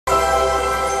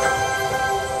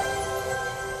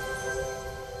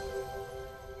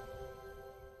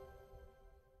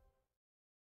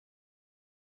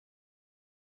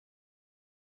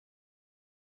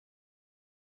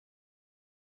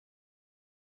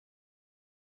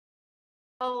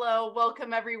Hello,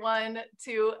 welcome everyone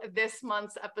to this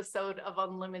month's episode of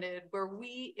Unlimited, where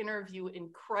we interview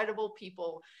incredible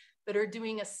people that are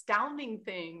doing astounding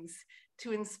things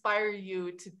to inspire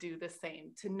you to do the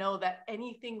same, to know that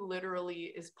anything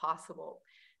literally is possible.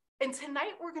 And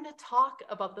tonight we're going to talk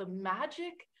about the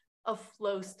magic of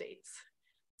flow states.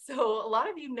 So a lot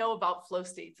of you know about flow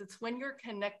states. It's when you're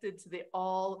connected to the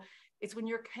all. It's when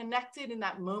you're connected in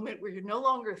that moment where you're no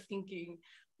longer thinking,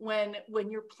 when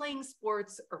you're playing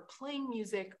sports or playing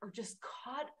music or just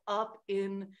caught up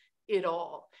in it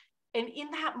all. And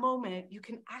in that moment, you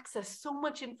can access so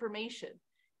much information,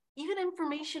 even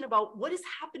information about what is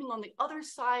happening on the other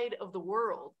side of the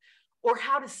world, or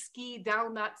how to ski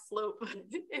down that slope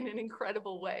in an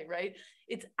incredible way, right?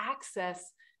 It's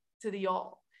access to the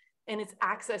all, and it's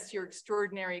access to your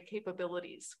extraordinary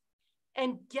capabilities.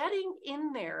 And getting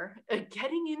in there,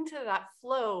 getting into that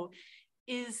flow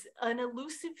is an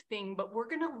elusive thing, but we're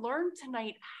going to learn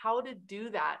tonight how to do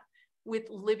that with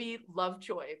Libbi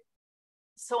Lovejoy.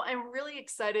 So I'm really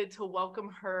excited to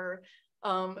welcome her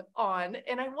on.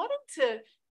 And I wanted to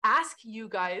ask you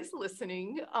guys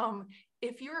listening,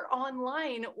 if you're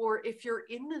online or if you're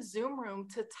in the Zoom room,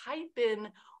 to type in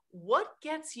what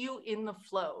gets you in the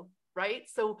flow, right?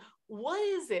 So what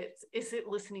is it? Is it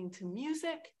listening to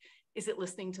music? Is it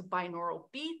listening to binaural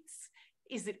beats?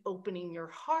 Is it opening your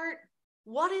heart?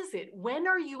 What is it? When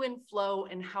are you in flow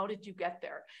and how did you get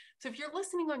there? So if you're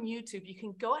listening on YouTube, you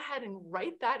can go ahead and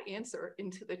write that answer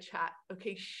into the chat.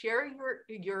 Okay, share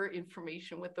your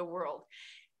information with the world.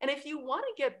 And if you want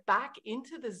to get back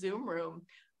into the Zoom room,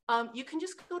 you can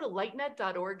just go to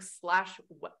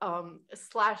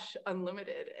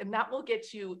lightnet.org/unlimited, and that will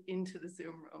get you into the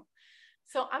Zoom room.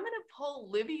 So I'm going to pull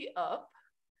Libbi up.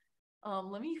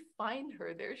 Let me find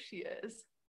her. There she is.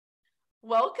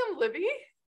 Welcome, Libbi.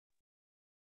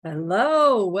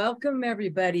 Hello, welcome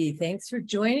everybody. Thanks for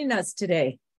joining us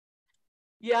today.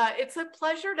 Yeah, it's a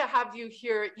pleasure to have you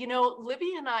here. You know,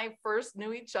 Libbi and I first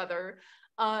knew each other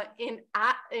in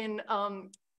Alan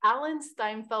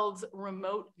Steinfeld's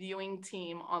remote viewing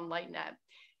team on LightNet.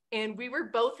 And we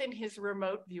were both in his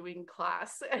remote viewing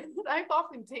class. And I've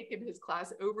often taken his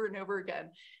class over and over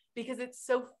again because it's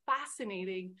so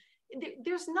fascinating.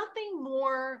 There's nothing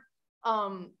more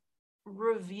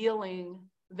revealing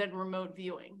than remote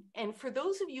viewing. And for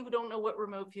those of you who don't know what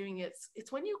remote viewing is,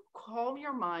 it's when you calm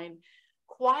your mind,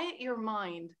 quiet your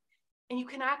mind, and you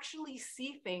can actually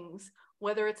see things,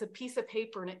 whether it's a piece of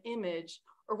paper, an image,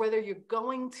 or whether you're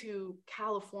going to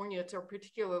California to a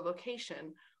particular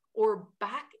location or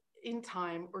back in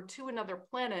time or to another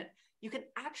planet, you can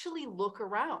actually look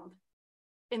around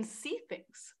and see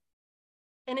things.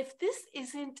 And if this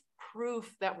isn't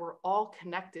proof that we're all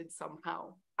connected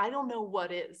somehow, I don't know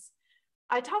what is.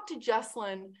 I talked to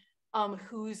Jesslyn,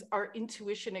 who's our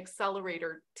Intuition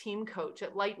Accelerator team coach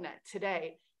at LightNet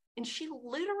today, and she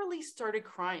literally started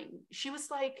crying. She was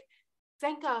like,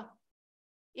 Zenka,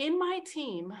 in my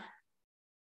team,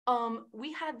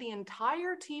 we had the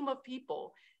entire team of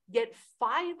people get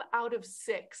 5 out of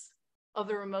 6 of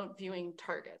the remote viewing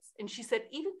targets. And she said,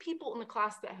 even people in the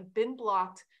class that have been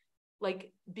blocked,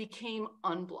 like, became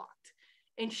unblocked.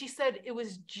 And she said it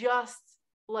was just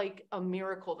like a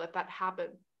miracle that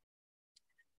happened.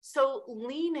 So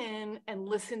lean in and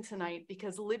listen tonight,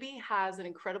 because Libbi has an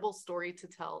incredible story to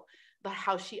tell about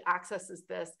how she accesses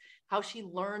this, how she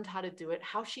learned how to do it,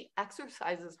 how she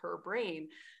exercises her brain,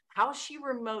 how she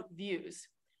remote views.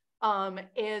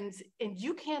 And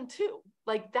you can too.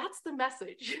 Like, that's the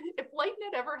message. If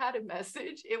LightNet ever had a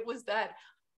message, it was that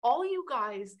all you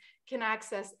guys can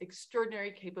access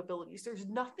extraordinary capabilities. There's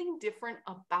nothing different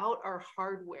about our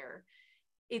hardware.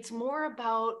 It's more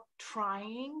about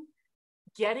trying,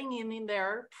 getting in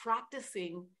there,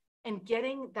 practicing, and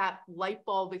getting that light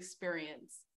bulb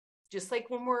experience. Just like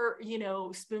when we're, you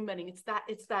know, spoon bending, it's that,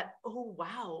 oh,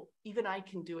 wow, even I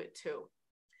can do it too.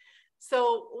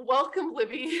 So welcome,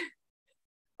 Libbi.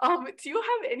 Do you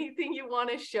have anything you want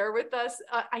to share with us?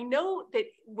 I know that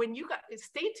when you guys,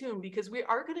 stay tuned, because we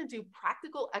are going to do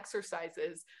practical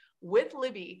exercises with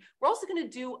Libbi. We're also going to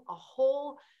do a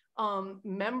whole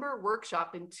member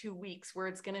workshop in 2 weeks, where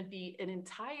it's going to be an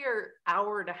entire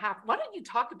hour and a half. Why don't you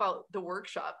talk about the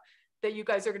workshop that you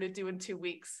guys are going to do in 2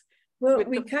 weeks? Well,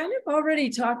 we kind of already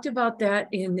talked about that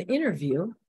in the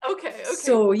interview. Okay.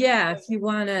 So yeah, if you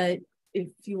want to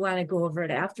go over it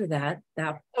after that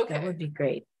would be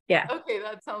great. Yeah. Okay,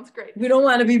 that sounds great. We don't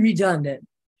want to be redundant.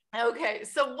 Okay,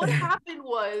 so what happened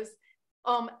was,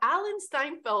 Alan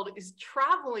Steinfeld is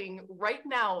traveling right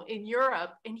now in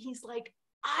Europe, and he's like,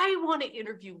 I want to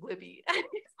interview Libbi. And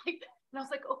I was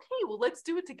like, okay, well, let's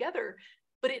do it together.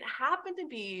 But it happened to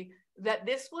be that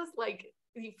this was like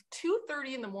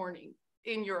 2:30 in the morning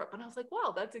in Europe. And I was like,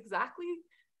 wow, that's exactly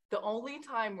the only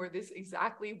time where this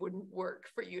exactly wouldn't work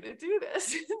for you to do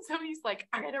this. So he's like,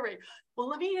 all right, well,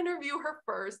 let me interview her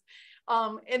first.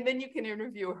 And then you can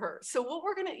interview her. So what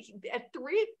we're gonna, at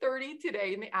 3:30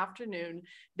 today in the afternoon,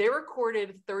 they recorded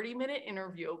a 30-minute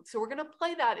interview. So we're gonna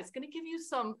play that. It's gonna give you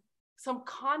some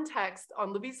context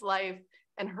on Libbi's life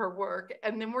and her work,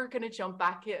 and then we're gonna jump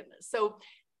back in. So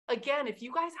again, if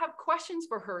you guys have questions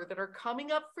for her that are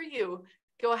coming up for you,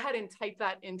 go ahead and type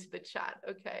that into the chat,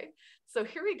 okay? So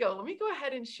here we go. Let me go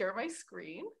ahead and share my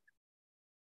screen.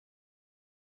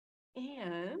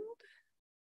 And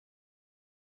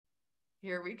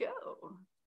here we go.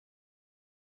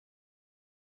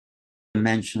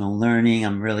 Dimensional learning.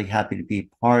 I'm really happy to be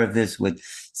part of this with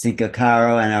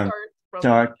Caro and our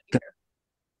start.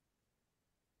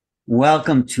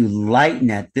 Welcome to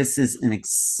LightNet. This is an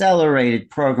accelerated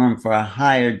program for a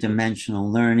higher dimensional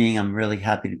learning. I'm really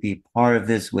happy to be part of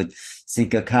this with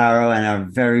Caro and our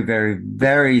very, very,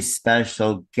 very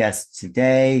special guest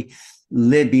today,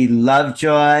 Libbi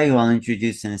Lovejoy, who I'll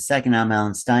introduce in a second. I'm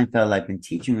Alan Steinfeld. I've been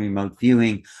teaching remote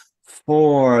viewing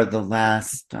for the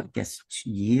last, I guess,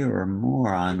 year or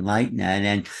more on LightNet.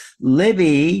 And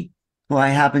Libbi, who I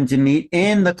happened to meet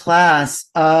in the class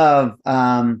of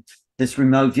this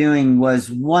remote viewing, was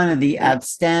one of the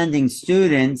outstanding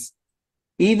students,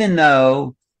 even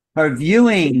though her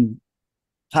viewing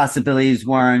possibilities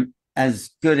weren't as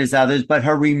good as others, but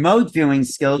her remote viewing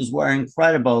skills were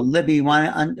incredible. Libbi, you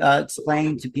want to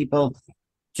explain to people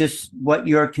just what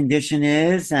your condition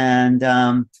is and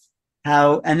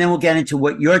how, and then we'll get into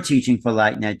what you're teaching for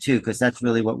LightNet too, because that's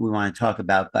really what we want to talk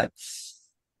about. But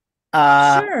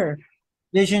sure.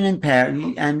 Vision impaired,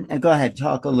 and go ahead,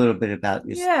 talk a little bit about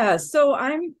yourself. Yeah, so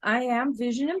I am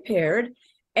vision impaired,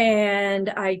 and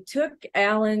I took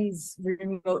Alan's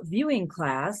remote viewing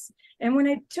class. And when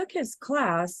I took his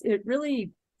class, it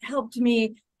really helped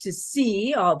me to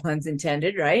see, all puns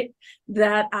intended, right?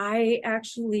 That I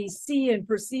actually see and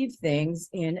perceive things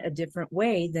in a different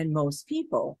way than most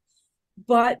people.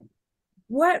 But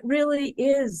what really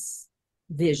is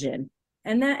vision?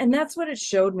 And that's what it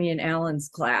showed me in Alan's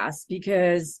class,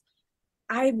 because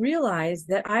I realized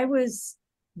that I was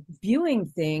viewing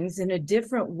things in a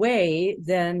different way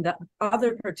than the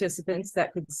other participants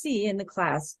that could see in the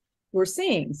class were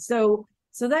seeing. So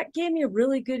that gave me a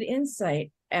really good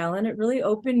insight, Alan. It really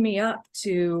opened me up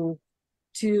to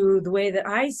the way that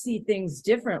I see things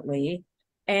differently.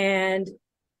 And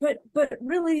but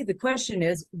really the question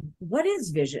is, what is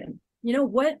vision? You know,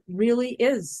 what really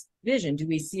is vision? Do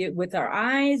we see it with our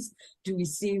eyes? Do we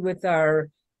see with our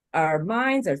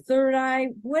minds, our third eye?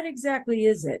 What exactly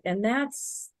is it? And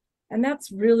that's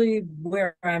really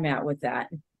where I'm at with that.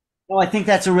 Well, I think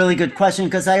that's a really good question,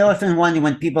 because I often wonder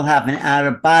when people have an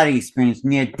out-of-body experience,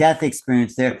 near-death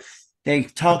experience, they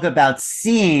talk about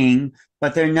seeing,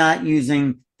 but they're not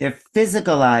using their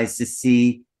physical eyes to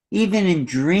see. Even in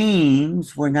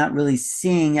dreams, we're not really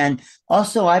seeing. And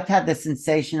also, I've had the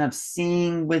sensation of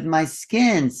seeing with my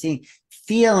skin,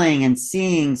 feeling and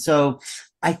seeing. So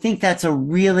I think that's a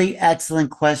really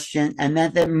excellent question. And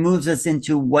that moves us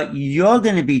into what you're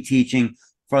going to be teaching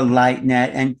for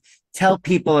LightNet, and tell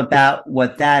people about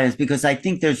what that is, because I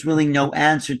think there's really no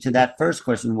answer to that first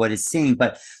question, what is seeing.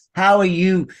 But how are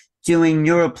you doing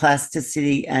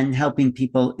neuroplasticity and helping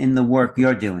people in the work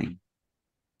you're doing?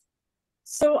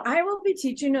 So I will be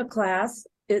teaching a class.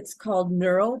 It's called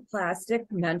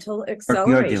Neuroplastic Mental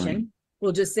Acceleration.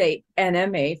 We'll just say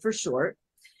NMA for short.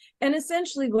 And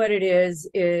essentially what it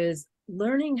is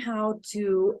learning how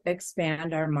to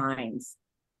expand our minds,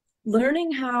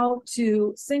 learning how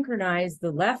to synchronize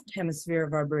the left hemisphere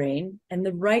of our brain and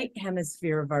the right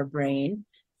hemisphere of our brain,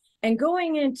 and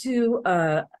going into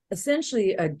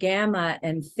essentially a gamma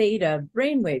and theta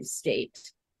brainwave state,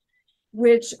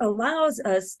 which allows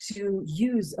us to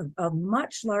use a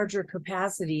much larger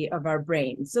capacity of our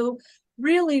brain. So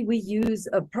really we use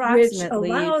approximately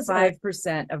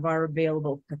 5% of our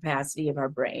available capacity of our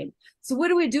brain. So what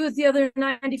do we do with the other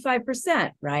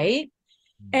 95%, right?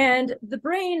 And the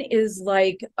brain is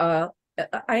like, I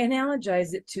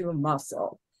analogize it to a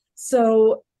muscle.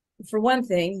 So for one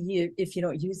thing, if you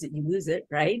don't use it, you lose it,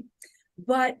 right?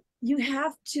 But you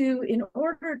have to, in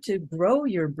order to grow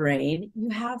your brain, you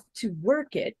have to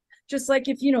work it. Just like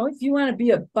if you want to be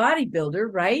a bodybuilder,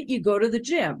 right? You go to the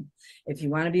gym. If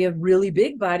you want to be a really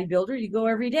big bodybuilder, you go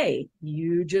every day.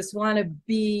 You just want to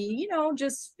be,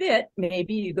 just fit,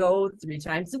 maybe you go 3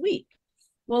 times a week.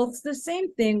 Well, it's the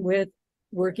same thing with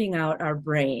working out our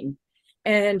brain.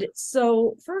 And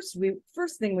so first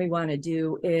thing we want to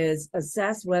do is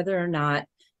assess whether or not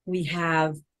we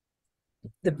have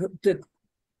the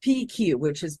PQ,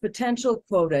 which is potential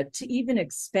quota to even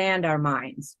expand our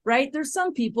minds, right? There's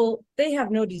some people, they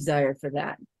have no desire for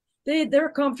that. They're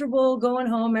comfortable going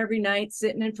home every night,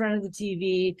 sitting in front of the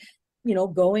TV,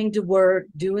 going to work,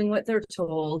 doing what they're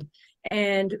told.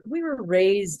 And we were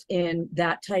raised in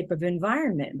that type of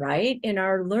environment, right? In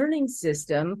our learning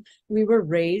system, we were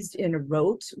raised in a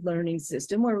rote learning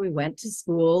system where we went to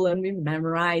school and we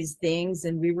memorized things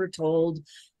and we were told,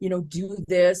 do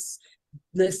this,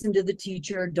 listen to the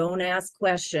teacher, don't ask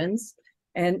questions.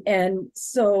 And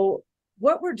so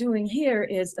what we're doing here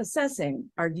is assessing,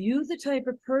 are you the type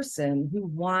of person who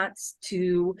wants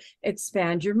to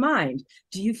expand your mind?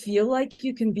 Do you feel like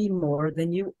you can be more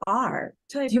than you are?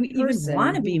 Do you even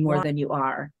want to be more than you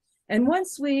are? And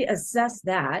once we assess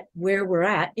that, where we're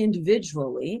at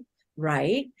individually,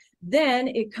 right, then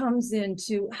it comes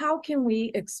into how can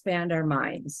we expand our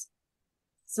minds?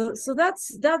 So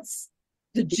that's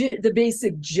the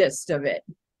basic gist of it.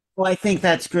 Well, I think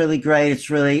that's really great. It's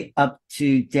really up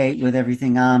to date with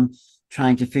everything I'm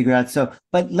trying to figure out. So,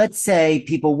 but let's say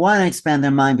people want to expand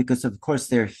their mind because, of course,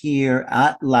 they're here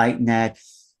at LightNet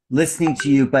listening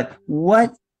to you. But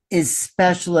what is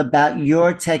special about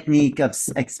your technique of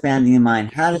expanding the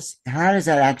mind? How does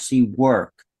that actually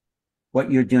work?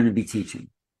 What you're doing to be teaching?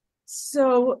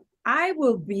 So I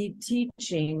will be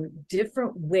teaching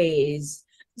different ways.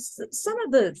 Some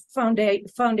of the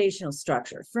foundational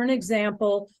structure. For an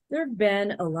example, there have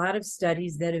been a lot of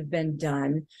studies that have been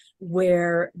done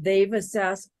where they've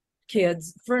assessed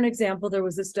kids. For an example, there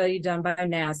was a study done by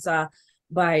NASA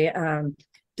by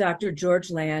Dr.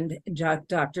 George Land and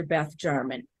Dr. Beth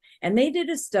Jarman. And they did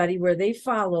a study where they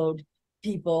followed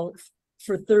people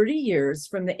for 30 years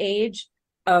from the age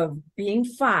of being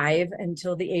 5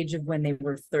 until the age of when they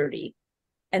were 30.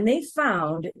 And they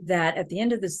found that at the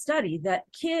end of the study that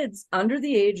kids under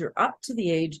the age or up to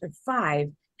the age of 5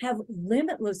 have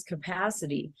limitless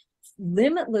capacity,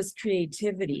 limitless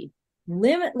creativity,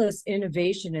 limitless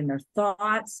innovation in their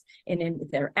thoughts and in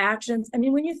their actions. I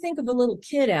mean, when you think of a little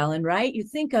kid, Alan, right, you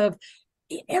think of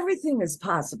everything is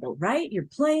possible, right? You're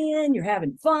playing, you're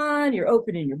having fun, you're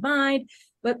opening your mind.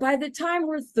 But by the time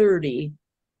we're 30,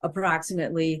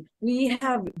 approximately, we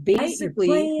have basically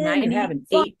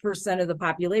 98% of the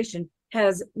population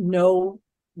has no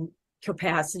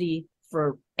capacity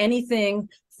for anything,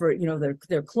 for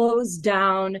they're closed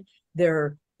down,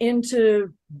 they're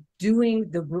into doing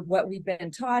what we've been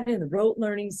taught in the rote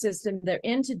learning system. They're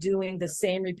into doing the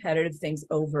same repetitive things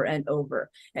over and over.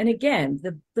 And again,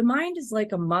 the mind is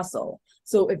like a muscle.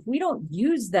 So if we don't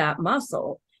use that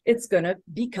muscle, it's going to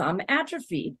become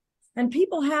atrophied. And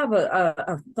people have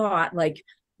a thought like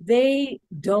they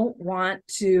don't want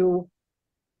to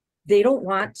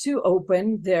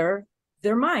open their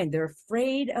mind. They're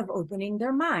afraid of opening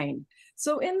their mind.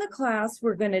 So in the class,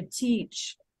 we're going to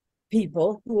teach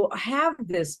people who have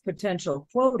this potential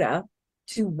quota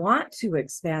to want to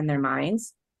expand their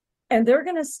minds, and they're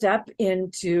going to step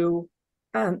into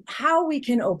how we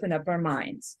can open up our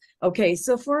minds. Okay,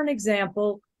 so for an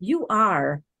example, you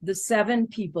are the 7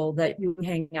 people that you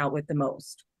hang out with the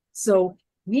most. So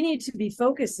we need to be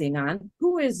focusing on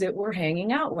who is it we're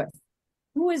hanging out with?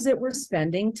 Who is it we're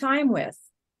spending time with?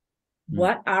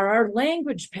 What are our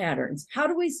language patterns? How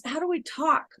do we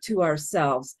talk to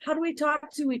ourselves? How do we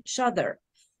talk to each other?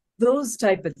 Those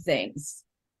type of things.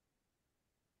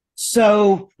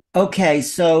 So, okay,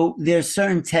 so there's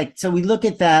certain so we look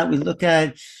at that, we look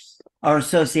at our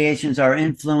associations, our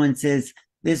influences.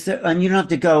 And you don't have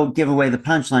to go give away the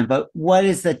punchline, but what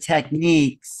is the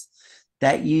techniques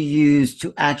that you use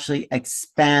to actually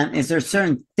expand? Is there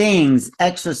certain things,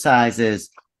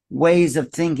 exercises, ways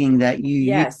of thinking that you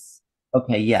use?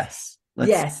 Okay, yes.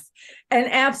 Yes, and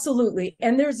absolutely.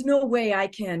 And there's no way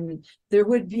there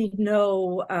would be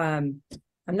no, I'm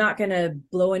not going to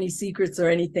blow any secrets or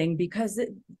anything, because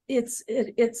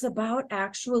it's about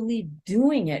actually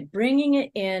doing it, bringing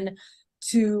it in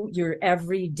to your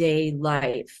everyday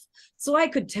life. So I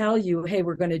could tell you, hey,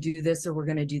 we're going to do this or we're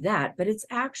going to do that, but it's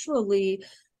actually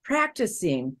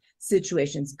practicing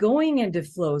situations, going into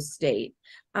flow state,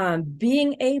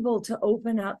 being able to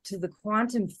open up to the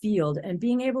quantum field and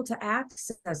being able to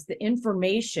access the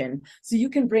information so you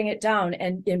can bring it down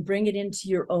and bring it into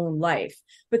your own life.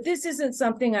 But this isn't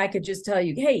something I could just tell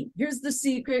you, hey, here's the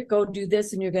secret, go do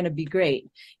this and you're going to be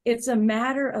great. It's a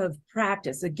matter of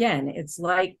practice. Again, it's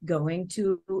like going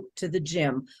to the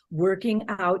gym, working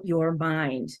out your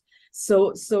mind.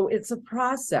 So it's a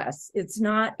process. It's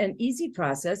not an easy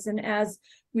process. And as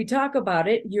we talk about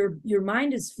it, your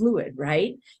mind is fluid,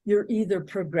 right? You're either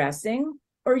progressing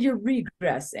or you're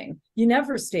regressing. You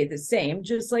never stay the same,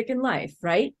 just like in life,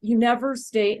 right? You never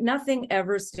stay, nothing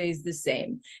ever stays the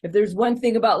same. If there's one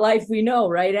thing about life we know,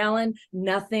 right, Alan?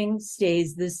 Nothing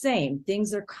stays the same.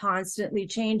 Things are constantly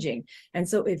changing. And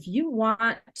so if you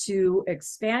want to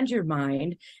expand your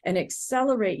mind and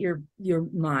accelerate your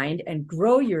mind and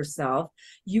grow yourself,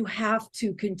 you have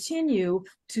to continue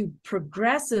to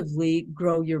progressively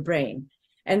grow your brain.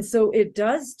 And so it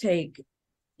does take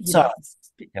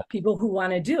people who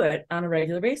want to do it on a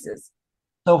regular basis.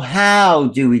 So how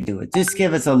do we do it? Just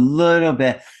give us a little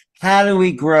bit. How do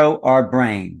we grow our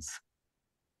brains?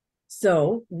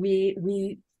 So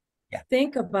we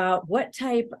think about what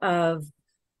type of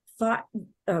thought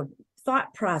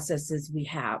processes we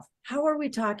have. How are we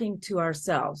talking to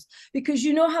ourselves? Because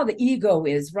you know how the ego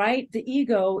is, right? The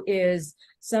ego is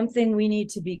something we need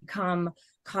to become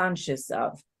conscious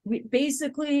of.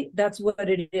 Basically, that's what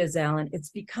it is, Alan.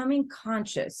 It's becoming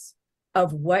conscious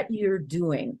of what you're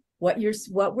doing, what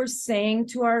we're saying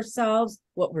to ourselves,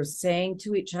 what we're saying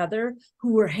to each other,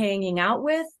 who we're hanging out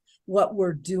with, what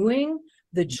we're doing,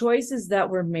 the choices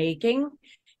that we're making,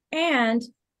 and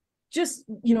just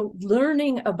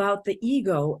learning about the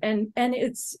ego and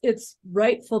it's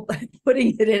rightful,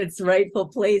 putting it in its rightful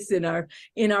place in our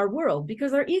world,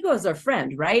 because our ego is our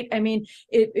friend, right? I mean,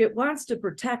 it wants to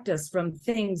protect us from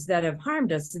things that have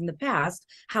harmed us in the past.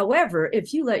 However,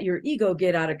 if you let your ego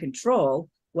get out of control,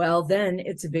 well, then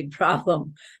it's a big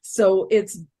problem. So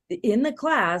it's in the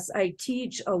class, I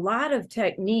teach a lot of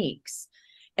techniques,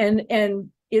 and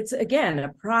it's, again, a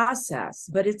process,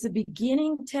 but it's a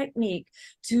beginning technique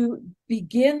to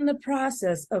begin the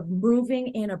process of moving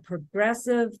in a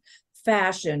progressive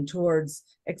fashion towards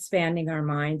expanding our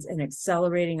minds and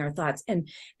accelerating our thoughts. And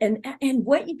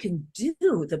what you can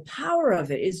do, the power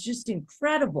of it is just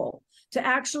incredible, to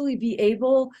actually be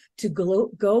able to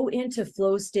go into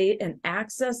flow state and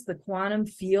access the quantum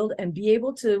field and be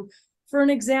able to, for an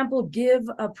example, give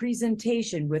a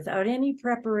presentation without any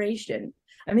preparation.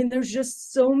 I mean, there's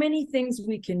just so many things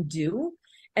we can do.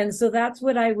 And so that's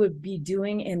what I would be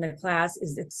doing in the class,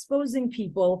 is exposing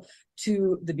people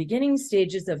to the beginning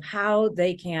stages of how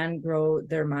they can grow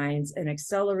their minds and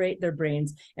accelerate their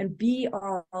brains and be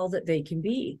all that they can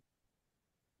be.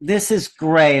 This is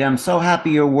great. I'm so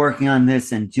happy you're working on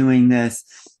this and doing this.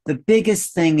 The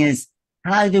biggest thing is,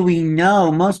 how do we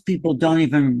know? Most people don't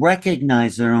even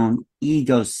recognize their own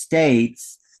ego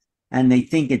states, and they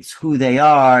think it's who they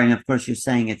are. And of course, you're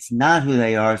saying it's not who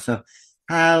they are. So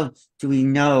how do we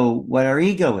know what our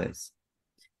ego is?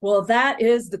 Well, that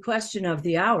is the question of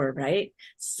the hour, right?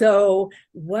 So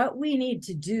what we need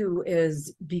to do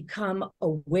is become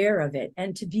aware of it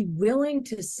and to be willing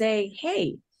to say,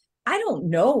 hey, I don't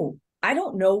know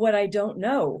what I don't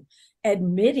know.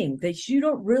 Admitting that you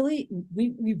don't really,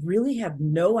 we really have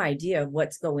no idea of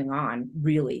what's going on,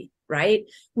 really, right?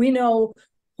 We know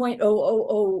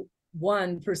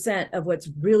 0.0001% of what's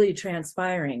really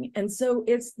transpiring. And so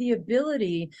it's the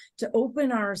ability to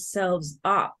open ourselves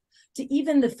up to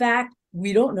even the fact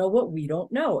we don't know what we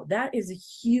don't know. That is a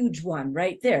huge one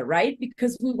right there, right?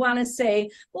 Because we want to say,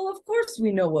 well, of course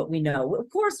we know what we know. Of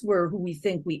course we're who we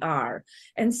think we are.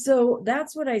 And so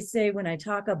that's what I say when I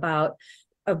talk about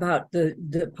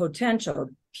the potential,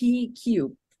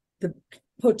 PQ, the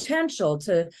potential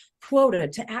to quota,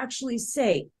 to actually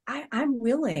say, I'm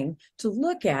willing to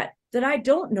look at that. I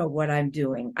don't know what I'm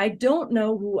doing. I don't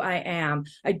know who I am.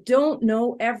 I don't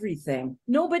know everything.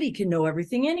 Nobody can know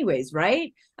everything anyways,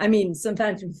 right? I mean,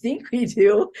 sometimes we think we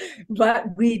do,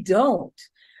 but we don't.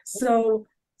 So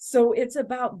it's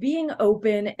about being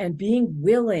open and being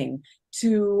willing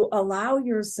to allow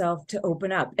yourself to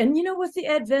open up. And with the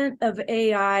advent of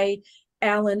AI,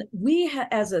 Alan, we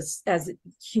as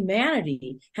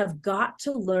humanity have got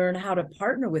to learn how to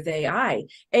partner with AI.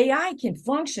 AI can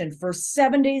function for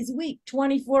 7 days a week,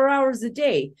 24 hours a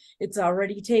day. It's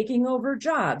already taking over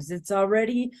jobs. It's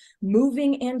already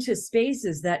moving into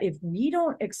spaces that if we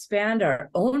don't expand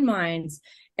our own minds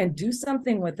and do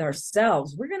something with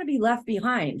ourselves, we're going to be left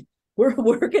behind. We're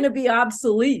going to be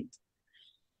obsolete.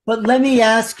 But let me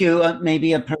ask you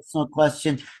maybe a personal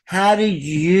question.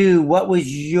 What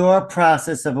was your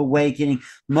process of awakening?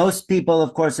 Most people,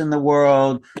 of course, in the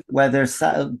world, whether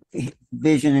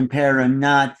vision impaired or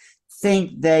not,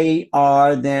 think they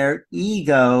are their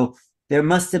ego. There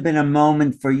must have been a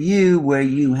moment for you where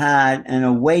you had an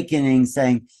awakening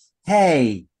saying,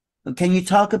 hey, can you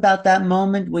talk about that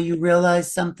moment where you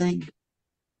realized something?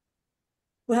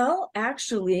 Well,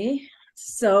 actually,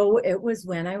 so it was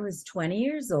when I was 20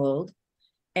 years old,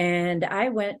 and I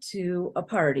went to a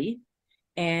party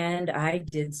and I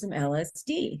did some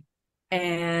LSD,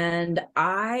 and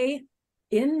I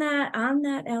on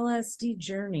that LSD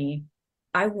journey,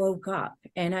 I woke up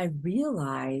and I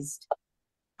realized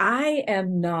I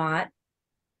am not,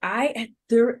 I'm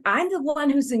the one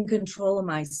who's in control of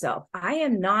myself. I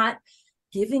am not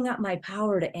giving up my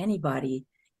power to anybody.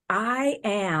 I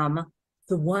am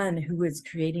the one who is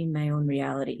creating my own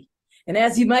reality. And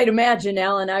as you might imagine,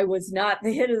 Alan, I was not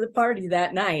the hit of the party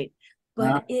that night,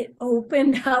 but it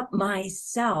opened up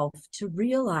myself to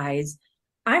realize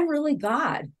I'm really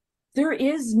God. There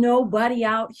is nobody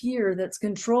out here that's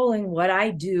controlling what I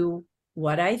do,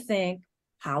 what I think,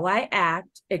 how I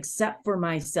act, except for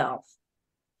myself.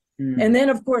 And then,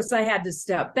 of course, I had to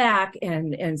step back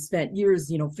and spent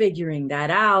years, figuring that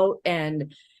out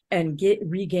and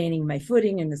regaining my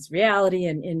footing in this reality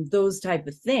and those type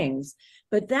of things.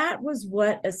 But that was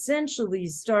what essentially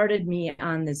started me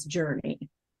on this journey.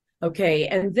 Okay.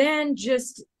 And then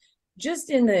just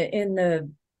in the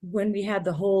when we had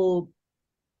the whole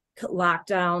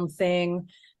lockdown thing,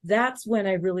 that's when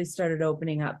I really started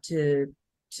opening up to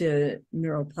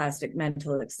neuroplastic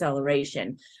mental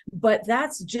acceleration. But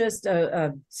that's just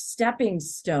a stepping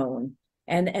stone.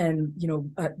 And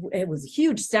it was a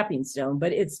huge stepping stone,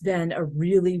 but it's been a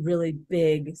really, really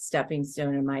big stepping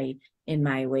stone in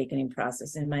my awakening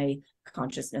process, in my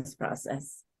consciousness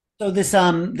process. So this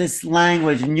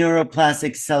language, neuroplastic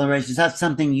acceleration, is that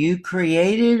something you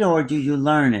created or do you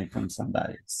learn it from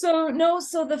somebody? So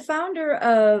the founder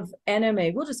of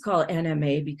NMA, we'll just call it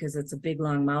NMA because it's a big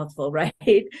long mouthful, right?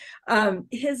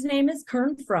 His name is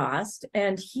Kern Frost,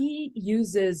 and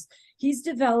he's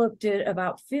developed it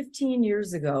about 15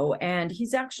 years ago, and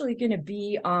he's actually going to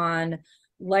be on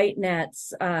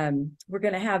LightNet's. We're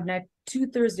going to have 2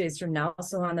 Thursdays from now,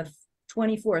 so on the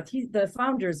 24th, the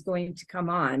founder is going to come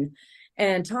on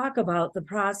and talk about the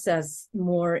process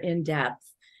more in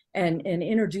depth and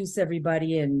introduce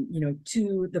everybody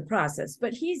to the process.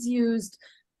 But he's used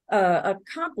a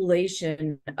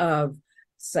compilation of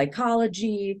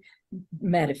psychology,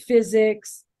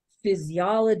 metaphysics,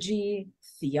 physiology,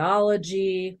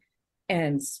 theology,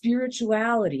 and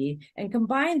spirituality, and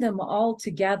combined them all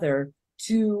together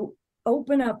to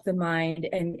open up the mind.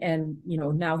 And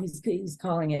now he's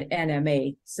calling it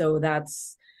NMA, so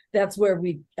that's where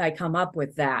I come up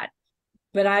with that.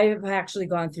 But I've actually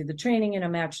gone through the training, and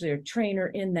I'm actually a trainer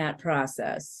in that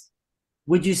process.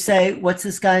 Would you say, what's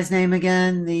this guy's name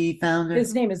again, the founder?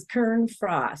 His name is Kern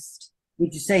Frost.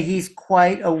 Would you say he's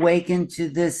quite awakened to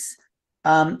this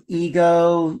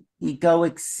egoic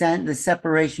the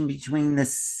separation between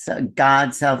the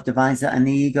God self, divine self, and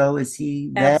the ego? Is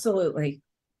he there?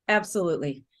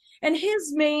 Absolutely. And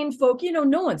his main focus,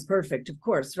 no one's perfect, of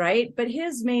course, right? But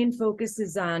his main focus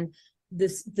is on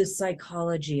the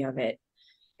psychology of it.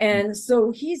 And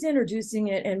so he's introducing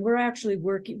it, and we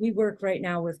work right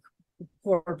now with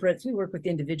corporates. We work with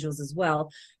individuals as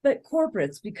well, but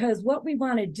corporates, because what we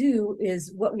are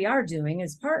doing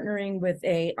is partnering with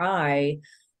AI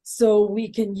so we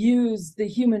can use the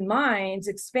human minds,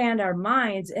 expand our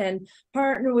minds, and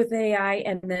partner with AI.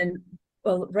 And then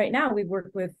right now we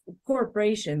work with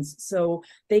corporations so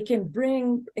they can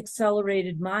bring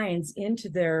accelerated minds into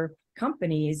their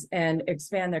companies and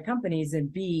expand their companies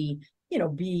and be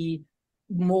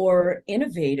more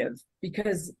innovative,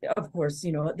 because of course,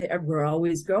 we're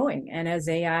always growing. And as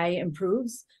AI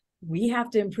improves, we have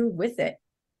to improve with it.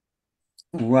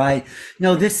 Right.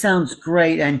 No, this sounds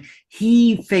great. And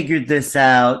he figured this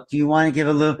out. Do you want to give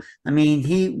a little,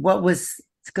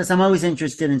 because I'm always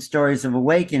interested in stories of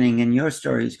awakening, and your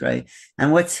story is great.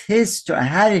 And what's his story?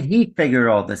 How did he figure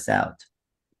all this out?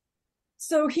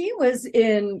 So he was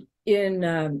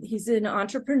he's an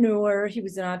entrepreneur. He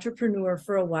was an entrepreneur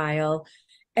for a while.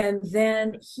 And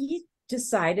then he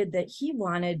decided that he's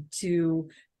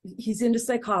into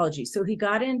psychology. So he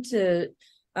got into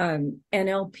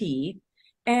NLP,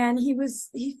 and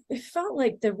he felt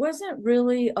like there wasn't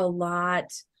really a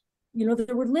lot,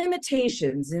 there were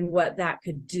limitations in what that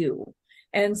could do.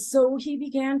 And so he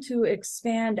began to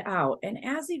expand out. And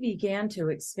as he began to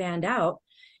expand out,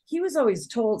 he was always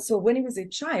told, so when he was a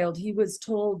child, he was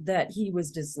told that he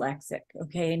was dyslexic,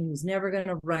 okay? And he was never going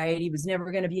to write. He was never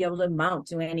going to be able to amount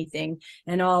to anything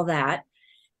and all that.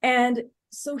 And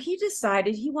so he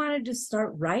decided he wanted to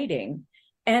start writing.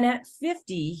 And at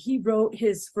 50, he wrote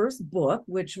his first book,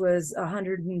 which was a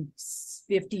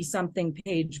 150-something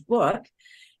page book.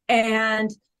 And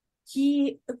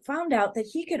he found out that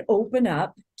he could open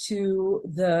up to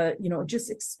just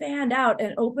expand out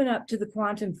and open up to the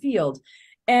quantum field.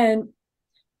 And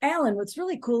Alan, what's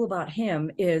really cool about him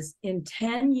is in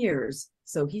 10 years,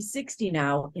 so he's 60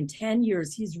 now, in 10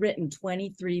 years, he's written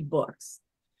 23 books.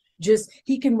 Just,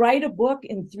 he can write a book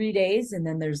in 3 days, and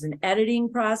then there's an editing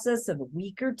process of a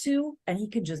week or two, and he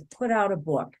can just put out a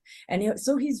book. And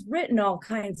so he's written all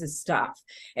kinds of stuff.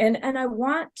 And I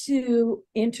want to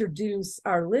introduce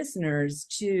our listeners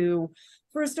to,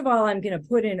 first of all, I'm going to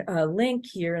put in a link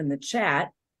here in the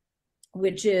chat,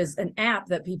 which is an app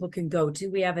that people can go to.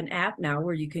 We have an app now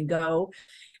where you can go,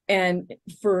 and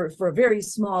for a very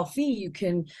small fee, you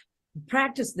can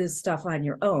practice this stuff on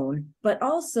your own. But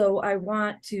also, I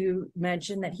want to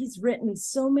mention that he's written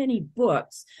so many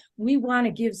books. We want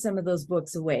to give some of those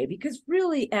books away, because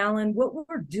really, Alan, what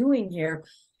we're doing here,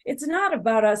 it's not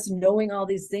about us knowing all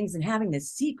these things and having the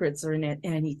secrets or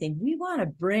anything. We want to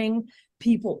bring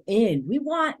people in. We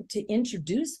want to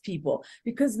introduce people,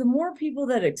 because the more people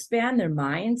that expand their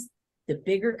minds, the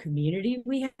bigger community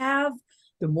we have,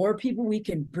 the more people we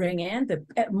can bring in, the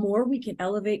more we can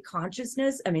elevate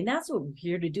consciousness. I mean, that's what we're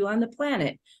here to do on the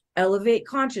planet, elevate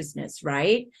consciousness,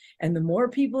 right? And the more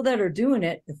people that are doing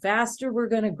it, the faster we're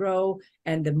going to grow,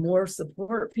 and the more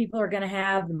support people are going to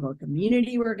have, the more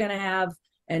community we're going to have.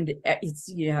 And it's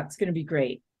going to be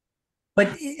great.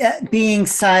 But being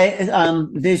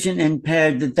vision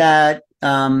impaired, did that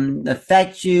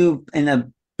affect you in a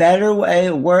better way?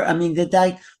 Or I mean,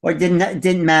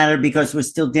 didn't matter because we're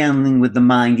still dealing with the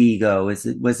mind ego?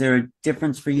 Was there a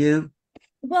difference for you?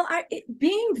 Well,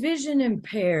 being vision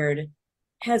impaired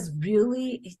has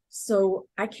really, so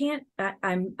I can't,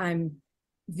 I'm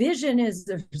vision is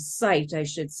the sight, I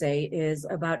should say, is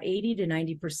about 80 to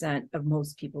 90% of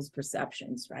most people's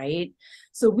perceptions, right?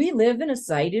 So we live in a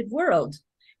sighted world.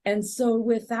 And so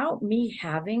without me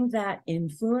having that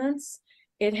influence,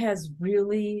 it has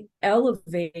really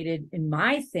elevated in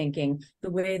my thinking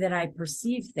the way that I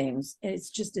perceive things. And it's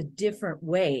just a different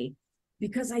way,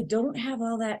 because I don't have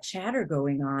all that chatter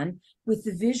going on with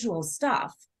the visual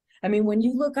stuff. I mean, when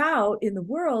you look out in the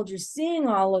world, you're seeing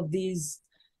all of these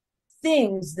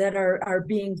things that are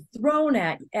being thrown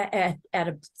at a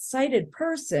sighted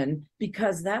person,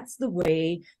 because that's the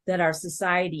way that our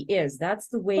society is. That's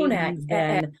the way we've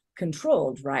been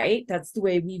controlled, right? That's the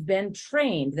way we've been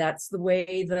trained. That's the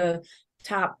way the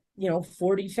top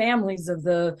 40 families of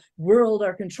the world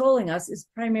are controlling us, is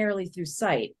primarily through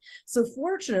sight. So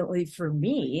fortunately for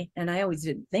me, and I always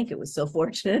didn't think it was so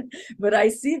fortunate, but I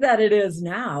see that it is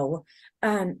now,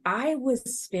 I was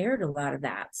spared a lot of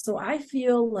that. So I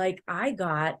feel like I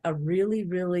got a really,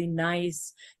 really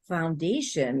nice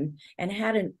foundation and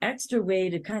had an extra way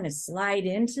to kind of slide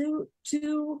into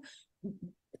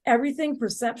everything,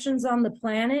 perceptions on the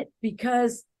planet,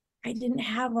 because I didn't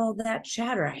have all that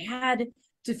chatter. I had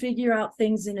to figure out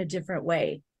things in a different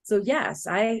way. So yes,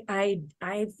 I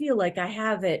feel like I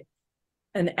have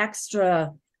an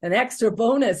extra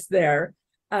bonus there.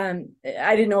 I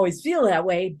didn't always feel that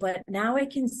way, but now I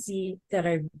can see that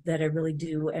I really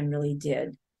do and really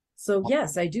did. So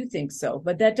yes, I do think so.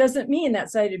 But that doesn't mean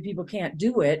that sighted people can't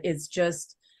do it. It's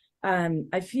just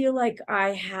I feel like I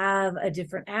have a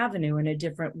different avenue and a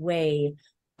different way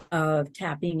of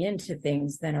tapping into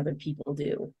things than other people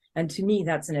do. And to me,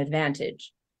 that's an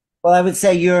advantage. Well, I would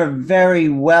say you're a very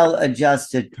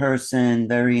well-adjusted person,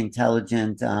 very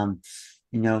intelligent,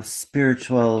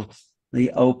 spiritually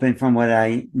open from what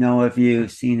I know of you,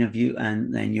 seen of you,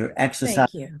 and your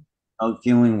exercise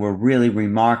viewing were really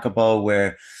remarkable,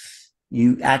 where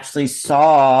you actually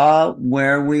saw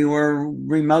where we were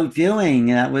remote viewing.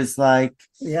 That was like...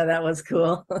 Yeah, that was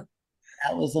cool.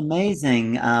 That was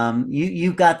amazing.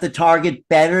 You got the target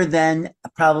better than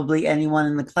probably anyone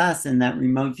in the class in that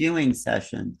remote viewing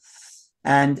session.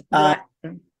 And go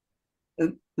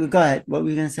ahead. What were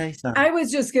you going to say? Sorry. I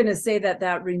was just going to say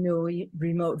that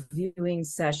remote viewing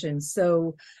session.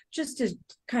 So just to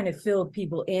kind of fill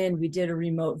people in, we did a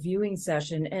remote viewing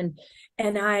session,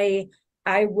 and I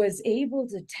was able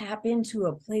to tap into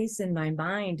a place in my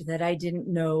mind that I didn't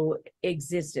know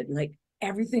existed. Like,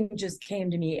 everything just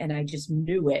came to me and I just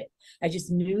knew it. I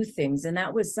just knew things, and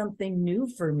that was something new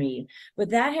for me. But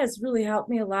that has really helped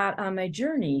me a lot on my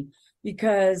journey,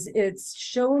 because it's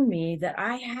shown me that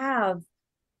I have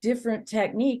different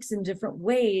techniques and different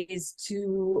ways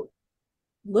to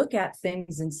look at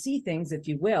things and see things, if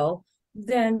you will,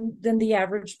 than the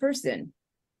average person.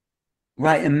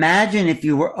 Right. Imagine if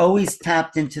you were always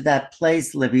tapped into that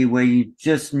place, Libby, where you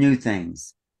just knew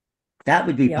things. That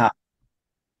would be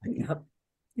powerful.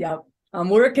 Yep. I'm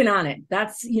working on it.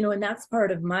 That's, and that's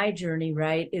part of my journey,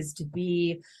 right? Is to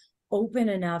be open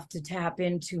enough to tap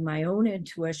into my own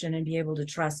intuition and be able to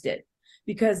trust it.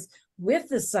 Because with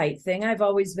the sight thing, I've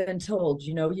always been told,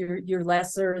 you're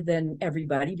lesser than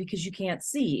everybody because you can't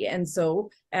see. And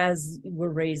so as we're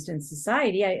raised in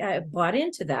society, I bought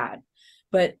into that.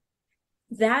 But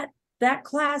that that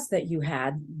class that you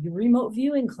had, your remote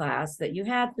viewing class that you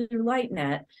had through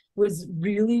LightNet, was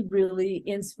really, really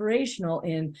inspirational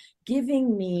in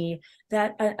giving me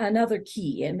that another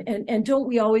key. And don't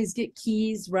we always get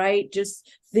keys, right?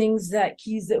 Just things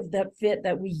keys that fit,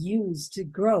 that we use to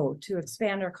grow, to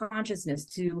expand our consciousness,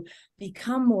 to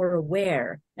become more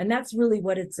aware. And that's really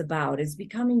what it's about, is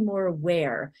becoming more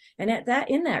aware. And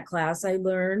in that class, I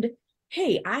learned,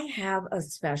 hey, I have a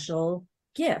special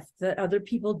gift that other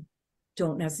people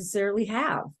don't necessarily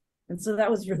have. And so that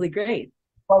was really great.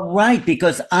 Well, right,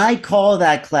 because I call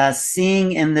that class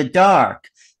seeing in the dark,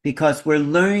 because we're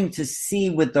learning to see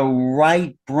with the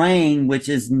right brain, which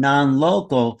is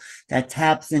non-local, that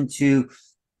taps into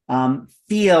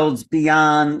fields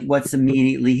beyond what's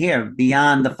immediately here,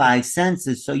 beyond the five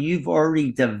senses. So you've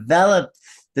already developed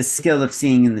the skill of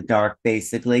seeing in the dark,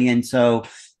 basically. And so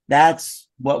that's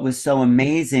what was so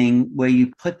amazing, where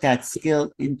you put that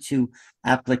skill into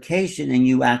application and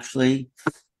you actually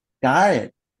got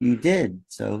it. You did.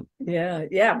 So yeah,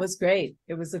 it was great.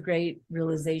 It was a great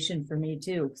realization for me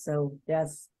too. So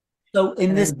yes. So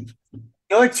in this,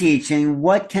 your teaching,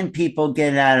 what can people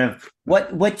get out of,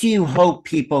 what do you hope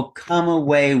people come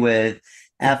away with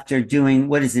after doing,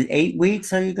 what is it, 8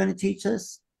 weeks? Are you going to teach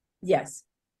us? Yes.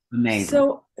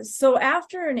 Amazing. So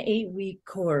after an 8-week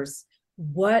course,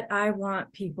 what I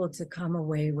want people to come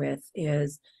away with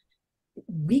is,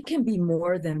 we can be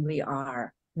more than we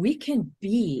are. We can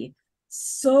be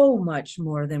so much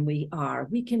more than we are.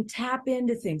 We can tap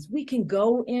into things. We can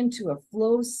go into a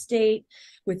flow state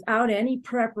without any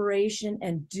preparation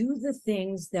and do the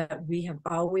things that we have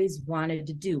always wanted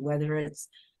to do, whether it's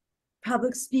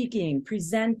public speaking,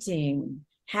 presenting,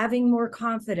 having more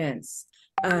confidence,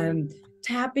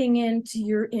 tapping into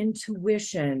your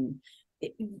intuition,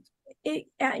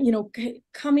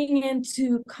 coming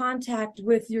into contact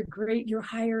with your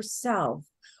higher self,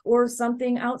 or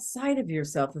something outside of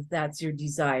yourself, if that's your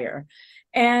desire.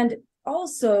 And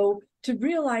also to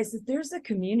realize that there's a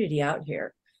community out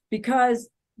here, because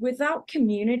without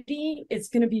community, it's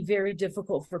going to be very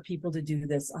difficult for people to do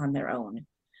this on their own.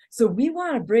 So we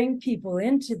want to bring people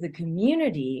into the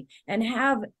community and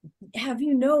have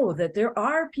you know that there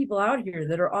are people out here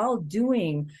that are all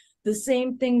doing the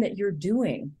same thing that you're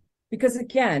doing. Because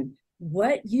again,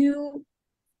 what you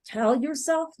tell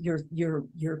yourself,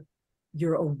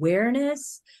 your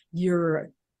awareness,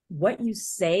 what you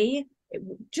say,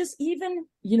 just even,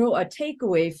 a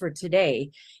takeaway for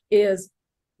today is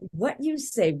what you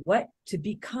say, to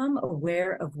become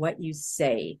aware of what you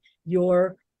say,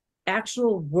 your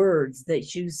actual words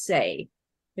that you say.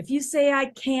 If you say, I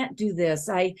can't do this,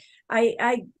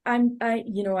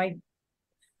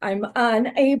 I'm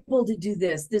unable to do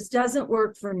this. This doesn't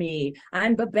work for me.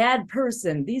 I'm a bad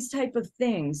person. These type of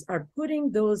things are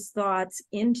putting those thoughts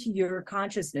into your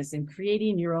consciousness and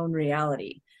creating your own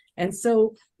reality. And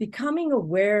so becoming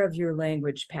aware of your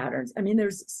language patterns. I mean,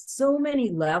 there's so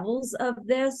many levels of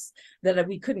this that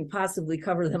we couldn't possibly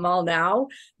cover them all now,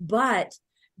 but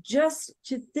just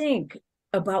to think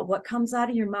about what comes out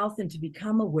of your mouth and to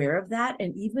become aware of that,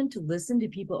 and even to listen to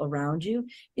people around you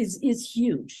is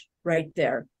huge right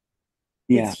there.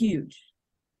 Yeah. It's huge.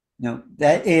 No,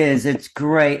 it's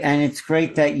great. And it's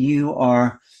great that you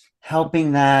are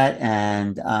helping that.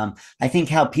 And I think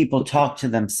how people talk to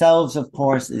themselves, of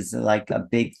course, is like a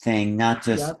big thing, not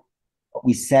just what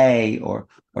we say or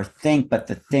think, but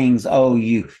the things, oh,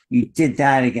 you did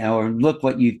that again, or look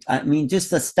what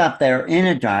just the stuff that are in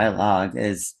a dialogue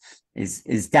is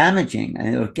damaging,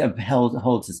 and it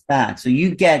holds us back. So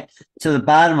you get to the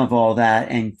bottom of all that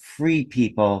and free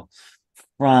people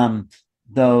from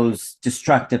those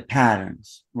destructive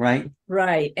patterns, right?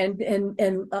 Right. And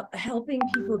helping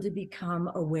people to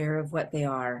become aware of what they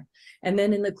are. And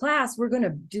then in the class, we're going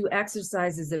to do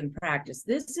exercises and practice.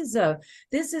 This is a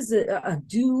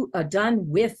done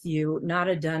with you, not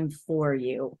a done for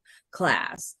you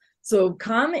class. So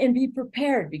come and be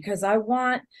prepared, because I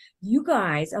want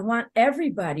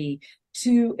everybody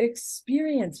to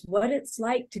experience what it's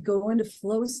like to go into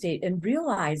flow state and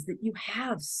realize that you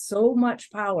have so much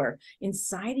power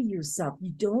inside of yourself. We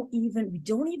don't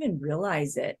even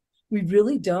realize it. We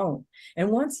really don't. And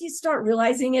once you start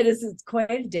realizing it, it's quite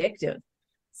addictive.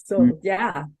 So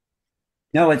yeah.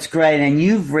 No, it's great. And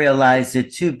you've realized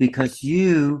it too, because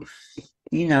you've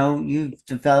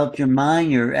developed your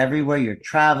mind, you're everywhere, you're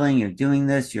traveling, you're doing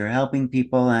this, you're helping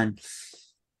people, and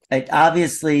it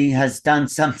obviously has done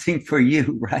something for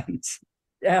you, right?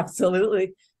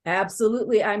 Absolutely.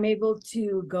 Absolutely. I'm able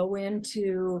to go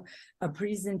into a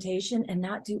presentation and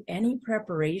not do any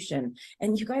preparation.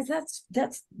 And you guys,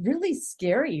 that's really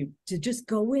scary, to just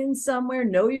go in somewhere,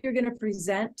 know you're going to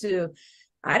present to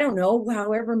I don't know,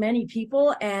 however many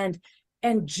people, and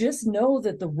just know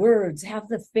that the words, have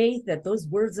the faith that those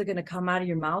words are going to come out of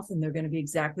your mouth and they're going to be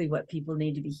exactly what people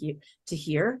need to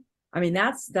hear. I mean,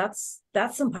 that's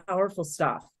some powerful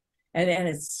stuff. And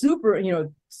it's super,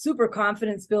 super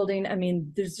confidence building. I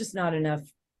mean, there's just not enough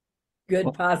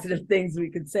good positive things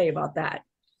we could say about that.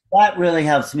 That really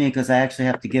helps me because I actually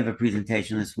have to give a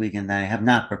presentation this weekend that I have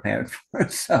not prepared for.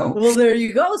 So, well, there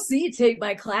you go. See, take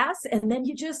my class, and then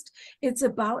it's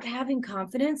about having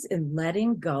confidence and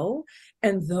letting go.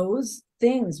 And those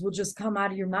things will just come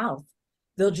out of your mouth.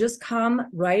 They'll just come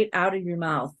right out of your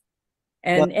mouth.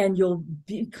 And you'll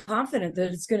be confident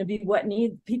that it's going to be what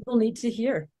people need to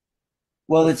hear.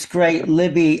 Well, it's great,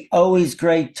 Libbi. Always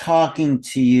great talking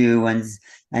to you, and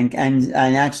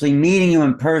actually meeting you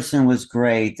in person was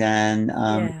great. And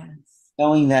Yes.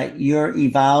 knowing that you're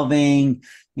evolving,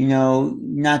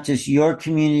 not just your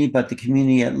community but the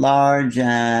community at large.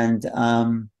 And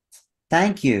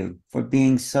thank you for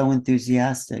being so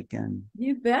enthusiastic. And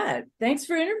you bet. Thanks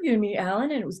for interviewing me,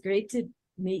 Alan. And it was great to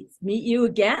meet you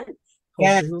again.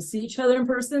 Yeah. Hopefully we'll see each other in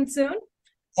person soon.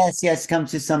 Yes. Come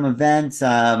to some events.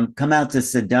 Come out to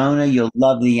Sedona. You'll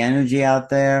love the energy out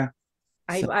there.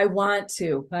 I want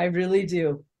to. I really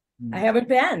do. I haven't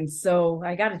been, so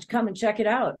I got to come and check it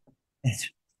out.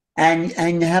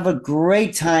 And have a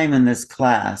great time in this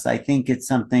class. I think it's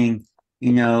something,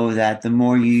 that the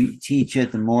more you teach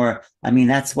it, the more,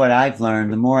 that's what I've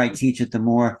learned. The more I teach it, the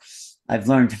more I've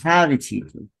learned how to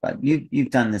teach it. But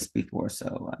you've done this before,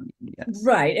 so yes.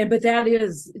 Right. But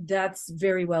that's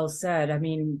very well said.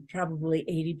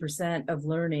 Probably 80% of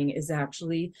learning is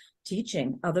actually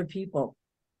teaching other people.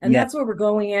 And that's where we're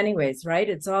going anyways,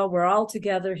 right? We're all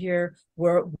together here.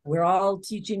 We're all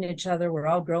teaching each other. We're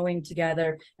all growing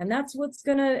together. And that's what's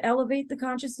going to elevate the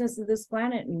consciousness of this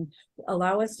planet and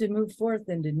allow us to move forth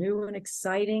into new and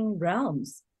exciting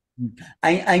realms.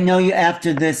 I know you,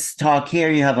 after this talk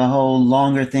here, you have a whole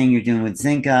longer thing you're doing with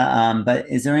Zinka. But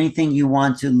is there anything you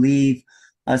want to leave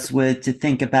us with to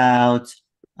think about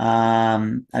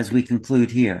as we conclude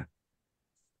here?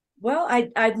 Well,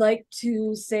 I'd like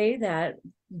to say that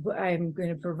I'm going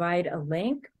to provide a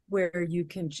link where you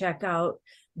can check out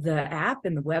the app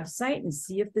and the website and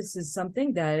see if this is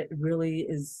something that really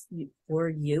is for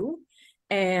you.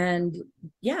 And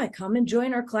yeah, come and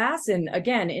join our class. And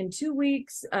again, in 2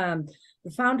 weeks, the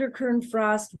founder, Kern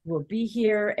Frost, will be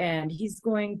here, and he's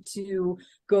going to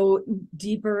go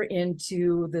deeper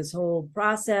into this whole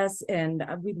process. And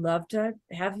we'd love to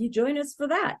have you join us for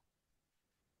that.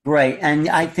 Great. And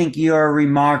I think you're a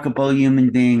remarkable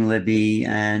human being, Libbi.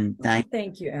 And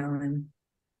thank you, Alan.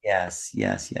 Yes.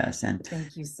 And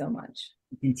thank you so much.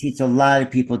 You can teach a lot of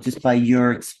people just by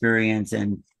your experience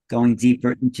and going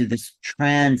deeper into this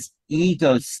trans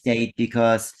ego state,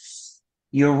 because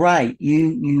you're right.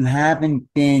 You haven't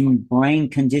been brain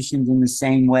conditioned in the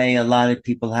same way a lot of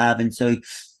people have. And so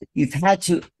you've had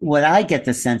to, what I get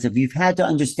the sense of, you've had to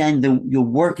understand your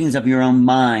workings of your own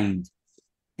mind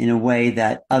in a way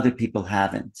that other people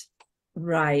haven't.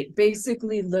 Right.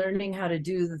 Basically learning how to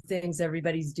do the things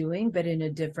everybody's doing, but in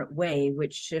a different way,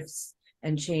 which shifts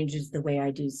and changes the way I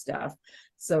do stuff.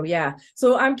 So yeah,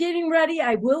 so I'm getting ready.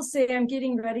 I will say I'm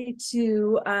getting ready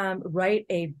to write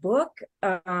a book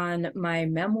on my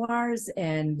memoirs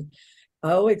and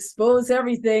expose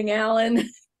everything, Alan.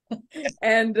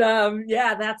 And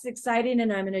yeah, that's exciting.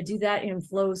 And I'm going to do that in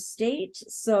flow state.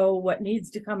 So what needs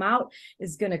to come out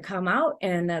is going to come out,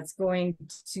 and that's going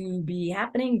to be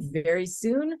happening very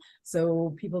soon.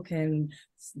 So people can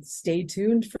stay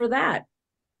tuned for that.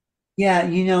 Yeah,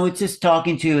 it's just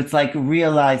talking to you. It's like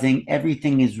realizing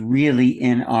everything is really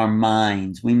in our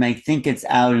minds. We may think it's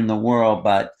out in the world,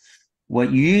 but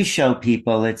what you show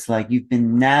people, it's like you've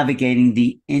been navigating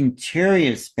the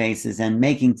interior spaces and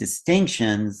making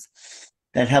distinctions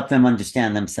that help them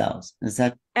understand themselves. Is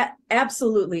that?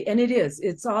 Absolutely. And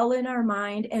it's all in our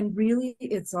mind, and really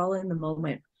it's all in the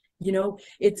moment.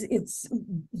 It's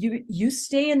you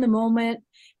stay in the moment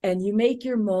and you make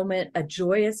your moment a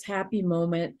joyous, happy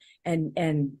moment.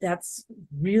 And that's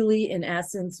really in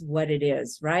essence what it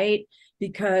is, right?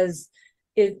 Because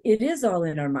it is all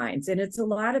in our minds. And it's a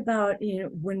lot about,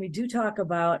 when we do talk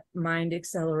about mind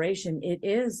acceleration, it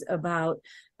is about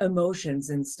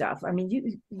emotions and stuff.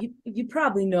 You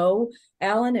probably know,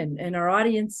 Alan, and our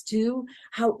audience too,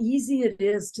 how easy it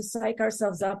is to psych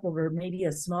ourselves up over maybe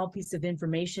a small piece of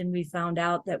information we found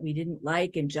out that we didn't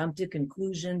like and jump to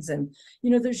conclusions. And,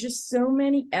 there's just so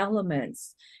many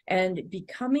elements, and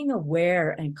becoming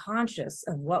aware and conscious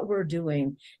of what we're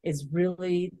doing is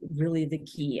really, really the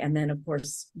key. And then, of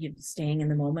course, staying in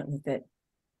the moment with it.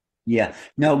 Yeah.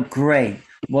 No, great.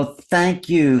 Well, thank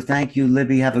you. Thank you,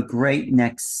 Libby. Have a great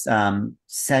next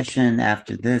session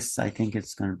after this. I think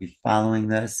it's going to be following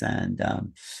this. And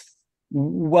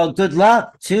well, good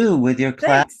luck too with your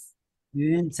class Thanks.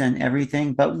 students and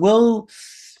everything. But we'll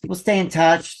stay in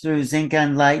touch through Zinc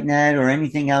and LightNet or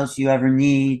anything else you ever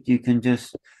need. You can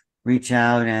just reach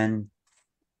out and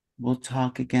we'll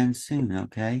talk again soon,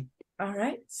 okay? All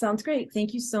right. Sounds great.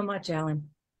 Thank you so much, Alan.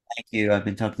 Thank you. I've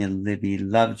been talking to Libby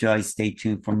Lovejoy. Stay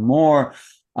tuned for more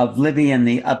of Libby and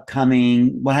the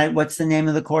upcoming, what's the name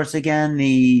of the course again?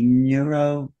 The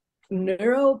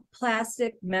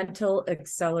Neuroplastic mental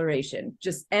acceleration,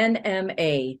 just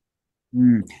NMA.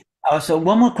 Hmm. Oh, so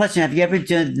one more question. Have you ever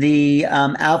done the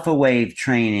alpha wave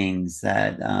trainings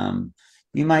that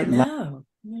you might like? No,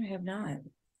 I have not.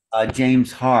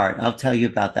 James Hart. I'll tell you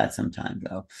about that sometime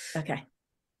though. Okay.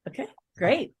 Okay.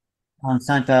 Great. On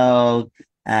Seinfeld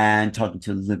and talking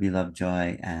to Libby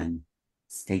Lovejoy, and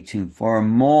stay tuned for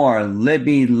more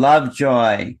Libby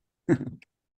Lovejoy.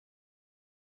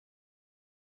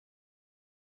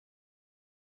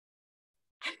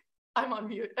 I'm on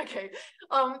mute. Okay.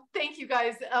 Thank you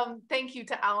guys. Thank you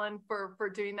to Alan for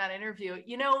doing that interview.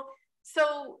 You know,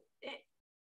 so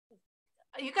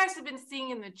you guys have been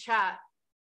seeing in the chat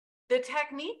the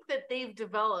technique that they've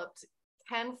developed.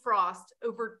 Ken Frost,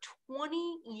 over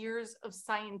 20 years of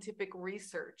scientific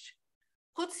research,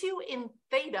 puts you in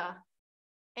theta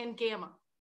and gamma.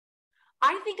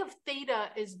 I think of theta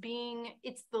as being,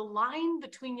 it's the line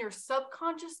between your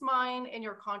subconscious mind and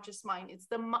your conscious mind. It's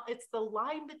the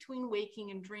line between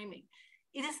waking and dreaming.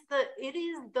 It is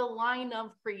the line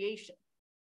of creation.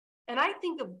 And I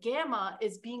think of gamma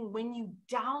as being when you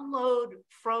download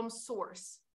from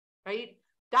source, right?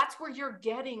 That's where you're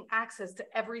getting access to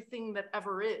everything that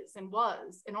ever is and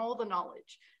was and all the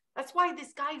knowledge. That's why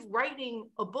this guy's writing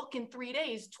a book in 3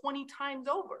 days, 20 times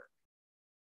over.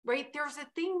 Right? There's a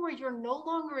thing where you're no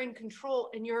longer in control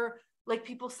and you're, like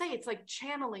people say, it's like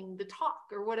channeling the talk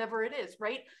or whatever it is,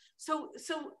 right? So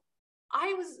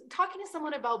I was talking to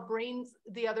someone about brains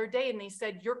the other day and they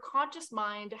said, your conscious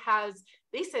mind has,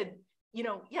 they said,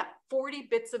 40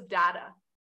 bits of data,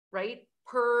 right?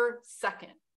 Per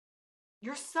second.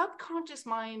 Your subconscious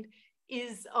mind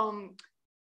is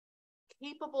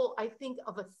capable, I think,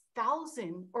 of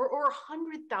 1,000 or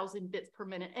 100,000 bits per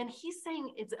minute. And he's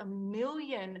saying it's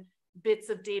 1,000,000 bits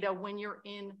of data when you're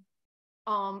in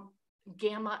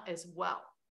gamma as well,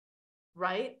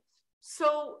 right?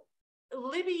 So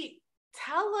Libby,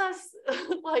 tell us,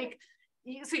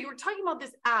 so you were talking about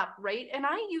this app, right? And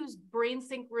I use brain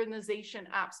synchronization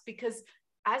apps because,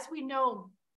 as we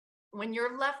know, when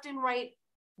your left and right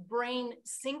brain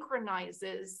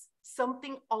synchronizes,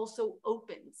 something also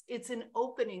opens. It's an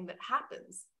opening that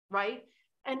happens, right?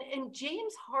 And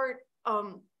James Hart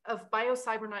of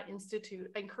BioCybernaut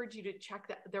Institute, I encourage you to check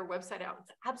their website out.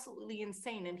 It's absolutely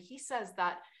insane. And he says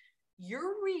that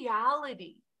your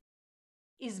reality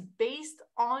is based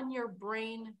on your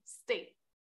brain state.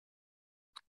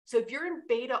 So if you're in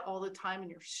beta all the time and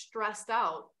you're stressed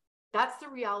out, that's the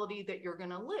reality that you're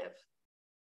going to live.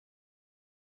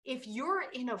 If you're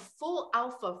in a full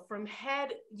alpha from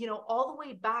head, all the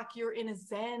way back, you're in a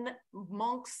Zen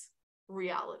monk's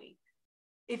reality.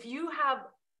 If you have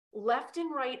left and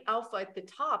right alpha at the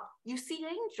top, you see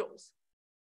angels.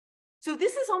 So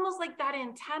this is almost like that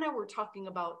antenna we're talking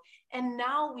about. And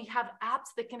now we have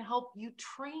apps that can help you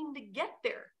train to get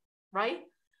there, right?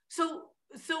 So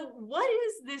what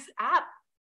is this app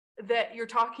that you're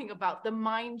talking about, the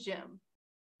Mind Gym?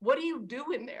 What do you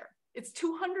do in there? It's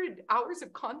 200 hours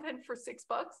of content for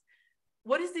 $6.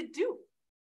 What does it do?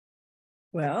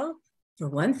 Well, for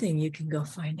one thing, you can go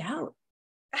find out.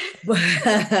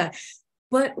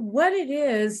 But what it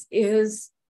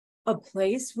is a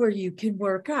place where you can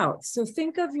work out. So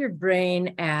think of your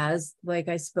brain as, like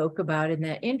I spoke about in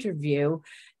that interview,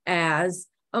 as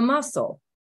a muscle.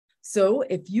 So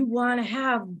if you want to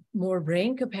have more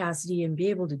brain capacity and be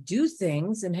able to do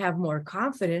things and have more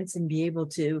confidence and be able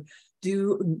to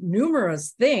do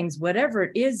numerous things, whatever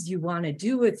it is you want to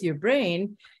do with your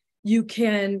brain, you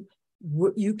can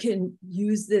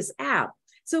use this app.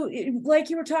 So like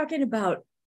you were talking about,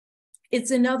 it's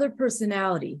another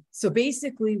personality. So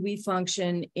basically we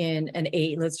function in an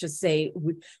A, let's just say,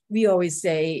 we always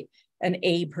say an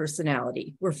A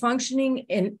personality. We're functioning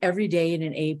in every day in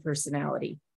an A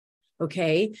personality.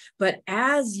 Okay. But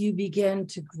as you begin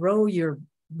to grow your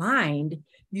mind,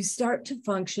 you start to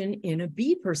function in a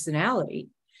B personality.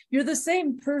 You're the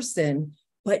same person,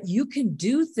 but you can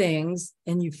do things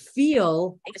and you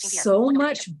feel so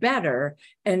much better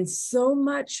and so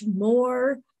much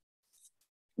more.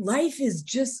 Life is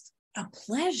just a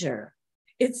pleasure.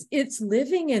 It's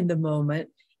living in the moment.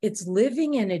 It's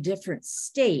living in a different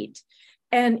state.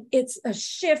 And it's a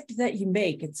shift that you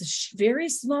make. It's a very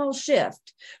small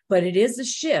shift, but it is a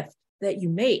shift that you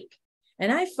make.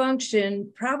 And I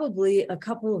function probably a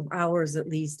couple of hours at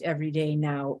least every day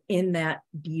now in that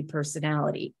B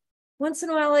personality. Once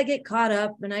in a while, I get caught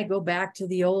up and I go back to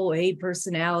the old A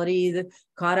personality, that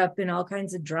caught up in all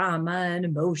kinds of drama and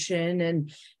emotion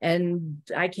and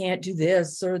I can't do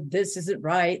this or this isn't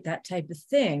right, that type of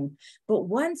thing. But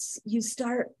once you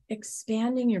start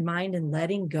expanding your mind and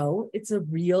letting go, it's a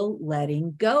real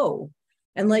letting go.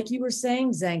 And like you were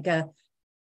saying, Zenka,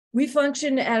 we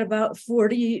function at about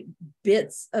 40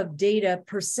 bits of data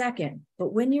per second.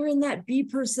 But when you're in that B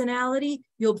personality,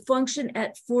 you'll function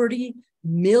at 40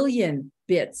 million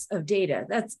bits of data.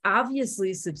 That's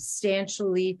obviously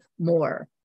substantially more.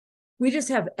 We just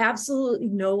have absolutely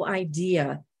no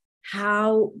idea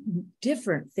how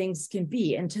different things can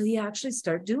be until you actually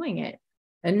start doing it.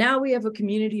 And now we have a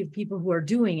community of people who are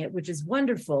doing it, which is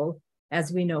wonderful.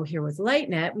 As we know here with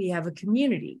LightNet, we have a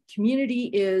community. Community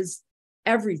is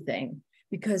everything,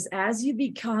 because as you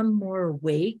become more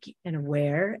awake and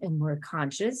aware and more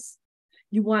conscious,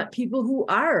 you want people who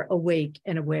are awake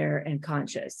and aware and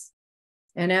conscious.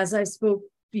 And as I spoke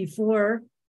before,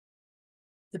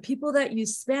 the people that you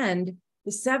spend,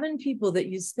 the 7 people that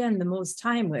you spend the most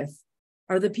time with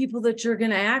are the people that you're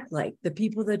going to act like, the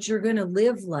people that you're going to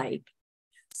live like.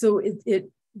 So it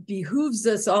behooves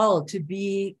us all to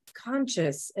be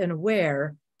conscious and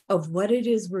aware of what it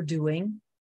is we're doing,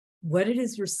 what it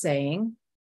is we're saying,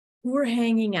 who we're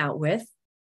hanging out with.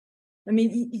 I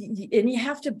mean, and you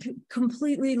have to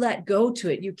completely let go to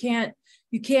it. You can't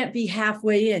be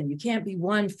halfway in. You can't be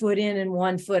 1 foot in and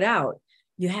 1 foot out.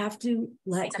 You have to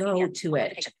let go to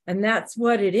it. And that's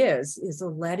what it is a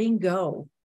letting go,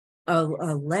 a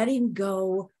letting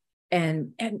go.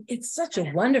 And it's such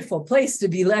a wonderful place to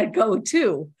be let go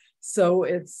too. So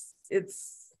it's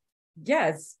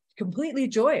completely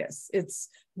joyous. It's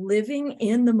living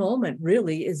in the moment,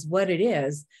 really, is what it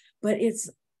is. But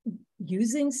it's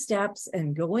using steps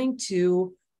and going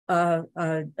to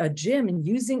a gym and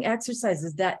using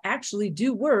exercises that actually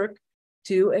do work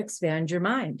to expand your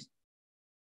mind.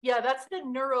 Yeah, that's the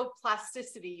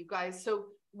neuroplasticity, you guys. So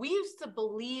we used to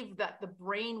believe that the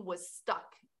brain was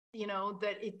stuck,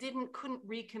 that it couldn't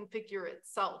reconfigure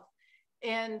itself.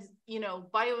 And,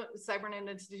 Cybernet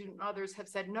Institute and others have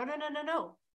said,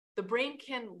 no. The brain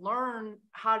can learn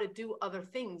how to do other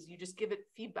things. You just give it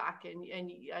feedback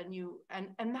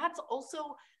and that's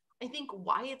also, I think,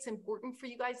 why it's important for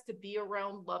you guys to be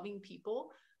around loving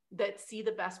people that see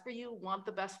the best for you, want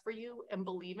the best for you, and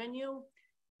believe in you,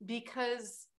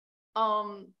 because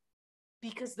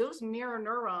those mirror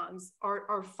neurons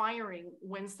are firing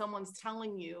when someone's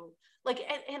telling you, like,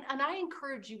 and I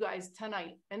encourage you guys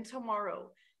tonight and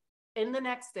tomorrow and the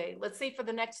next day, let's say for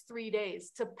the next 3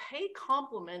 days, to pay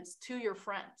compliments to your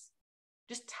friends.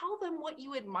 Just tell them what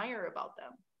you admire about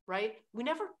them, right? We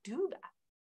never do that.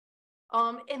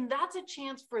 And that's a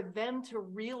chance for them to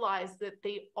realize that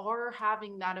they are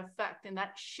having that effect, and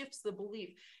that shifts the belief.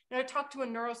 I talked to a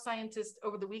neuroscientist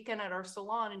over the weekend at our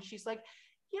salon, and she's like,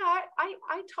 yeah,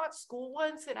 I taught school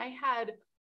once, and I had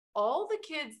all the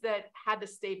kids that had to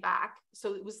stay back.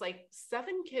 So it was like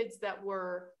 7 kids that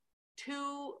were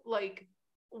too, like,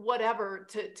 whatever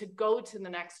to go to the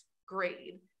next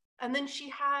grade. And then she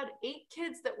had 8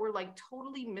 kids that were like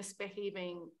totally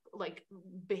misbehaving, like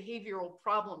behavioral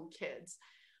problem kids.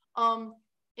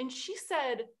 And she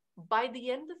said by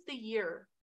the end of the year,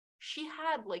 she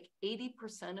had like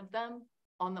 80% of them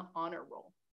on the honor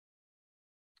roll.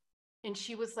 And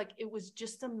she was like, it was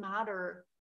just a matter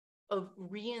of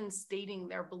reinstating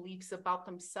their beliefs about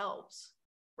themselves,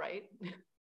 right?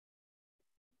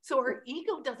 So her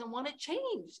ego doesn't want to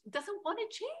change,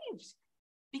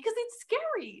 because it's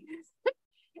scary.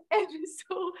 And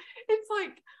so it's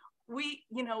like, we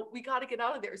got to get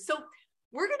out of there. So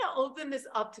we're going to open this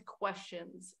up to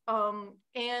questions.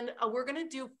 And we're going to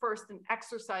do first an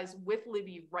exercise with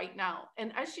Libby right now.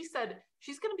 And as she said,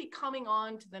 she's going to be coming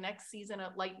on to the next season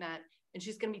at LightNet, and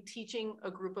she's going to be teaching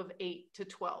a group of 8 to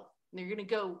 12. And you're going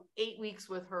to go 8 weeks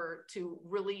with her to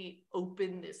really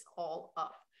open this all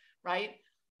up, right?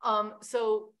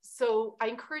 So I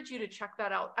encourage you to check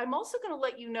that out. I'm also going to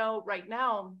let you know right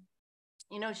now,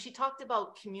 she talked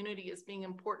about community as being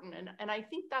important. And I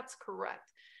think that's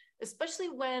correct, especially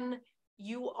when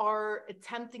you are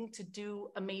attempting to do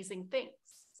amazing things,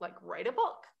 like write a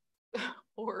book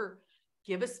or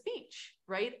give a speech,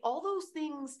 right? All those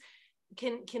things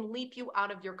can leap you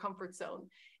out of your comfort zone.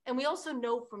 And we also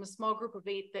know from a small group of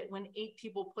 8 that when 8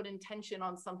 people put intention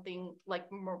on something, like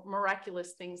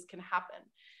miraculous things can happen.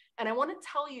 And I want to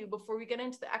tell you before we get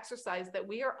into the exercise that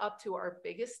we are up to our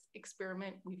biggest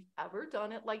experiment we've ever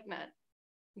done at LightNet,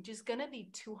 which is going to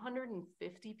be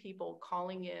 250 people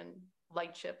calling in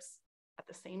light ships at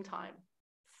the same time,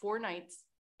 4 nights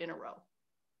in a row.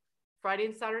 Friday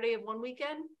and Saturday of one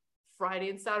weekend, Friday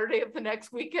and Saturday of the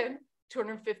next weekend,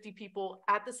 250 people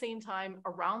at the same time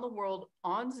around the world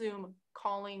on Zoom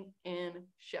calling in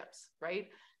ships, right?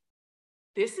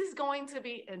 This is going to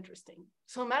be interesting.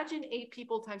 So imagine 8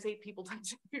 people times 8 people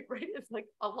times 8, right? It's like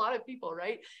a lot of people,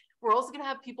 right? We're also going to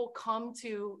have people come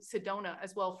to Sedona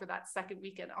as well for that second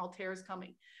weekend. Altair is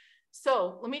coming.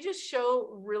 So let me just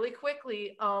show really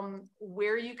quickly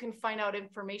where you can find out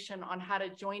information on how to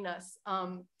join us.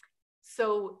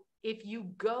 So if you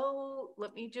go,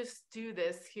 let me just do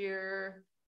this here.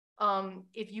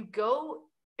 If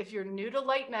you're new to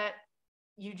LightNet,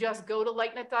 you just go to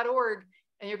lightnet.org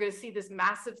and you're going to see this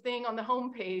massive thing on the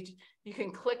homepage. You can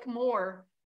click more.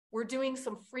 We're doing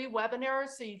some free webinars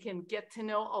so you can get to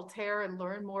know Altair and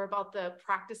learn more about the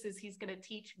practices he's going to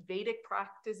teach, Vedic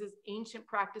practices, ancient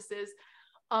practices.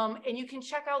 And you can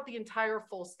check out the entire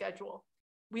full schedule.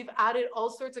 We've added all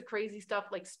sorts of crazy stuff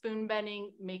like spoon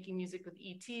bending, making music with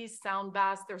ETs, sound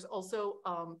baths. There's also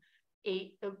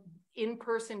a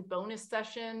in-person bonus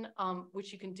session,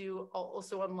 which you can do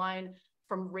also online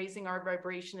from Raising Our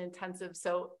Vibration Intensive.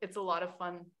 So it's a lot of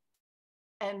fun.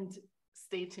 And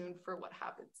stay tuned for what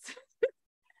happens.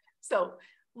 So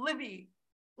Libbi,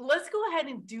 let's go ahead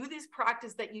and do this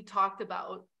practice that you talked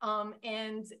about.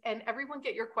 And everyone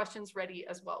get your questions ready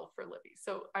as well for Libbi.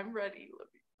 So I'm ready,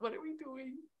 Libbi. What are we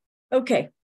doing? Okay,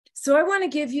 so I want to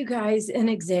give you guys an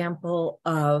example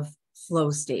of flow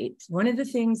state. One of the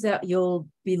things that you'll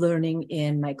be learning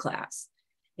in my class.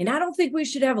 And I don't think we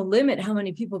should have a limit how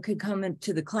many people could come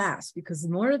into the class, because the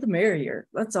more the merrier.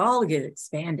 Let's all get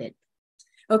expanded.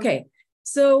 Okay,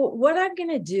 so what I'm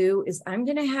going to do is I'm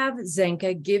going to have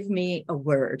Zenka give me a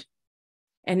word.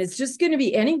 And it's just going to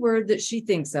be any word that she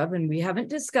thinks of. And we haven't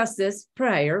discussed this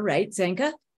prior, right,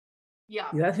 Zenka? Yeah.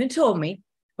 You haven't told me.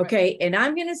 Okay, and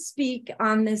I'm going to speak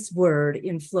on this word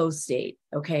in flow state,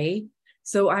 okay?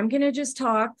 So I'm going to just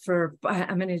talk for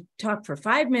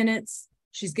 5 minutes.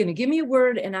 She's going to give me a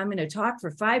word and I'm going to talk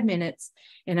for 5 minutes,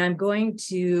 and I'm going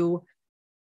to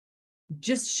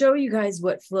just show you guys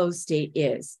what flow state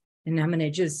is. And I'm going to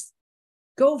just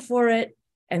go for it.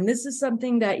 And this is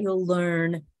something that you'll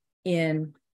learn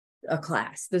in a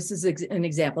class. This is an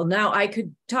example. Now I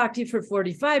could talk to you for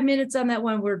 45 minutes on that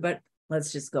one word, but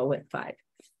let's just go with 5.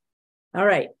 All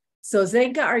right. So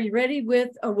Zenka, are you ready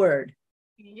with a word?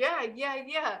 Yeah.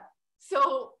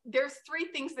 So there's 3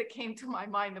 things that came to my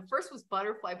mind. The first was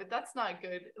butterfly, but that's not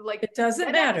good. Like, it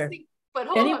doesn't matter. But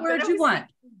hold any on, word you want.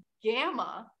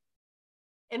 Gamma.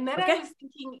 And then okay. I was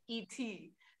thinking ET.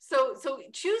 So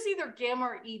choose either gamma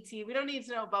or ET. We don't need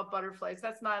to know about butterflies.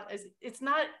 It's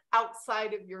not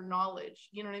outside of your knowledge.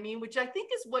 You know what I mean? Which I think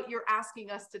is what you're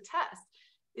asking us to test,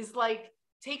 is like,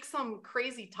 take some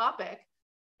crazy topic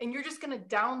and you're just going to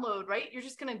download, right? You're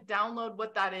just going to download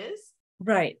what that is.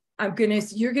 Right.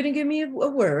 You're going to give me a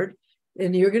word,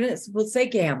 and we'll say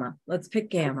gamma. Let's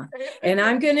pick gamma. And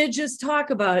I'm going to just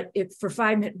talk about it for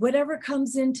 5 minutes, whatever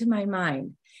comes into my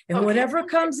mind. And whatever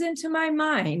comes into my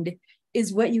mind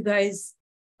is what you guys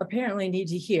apparently need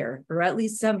to hear, or at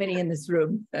least somebody in this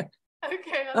room. Okay.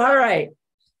 All right.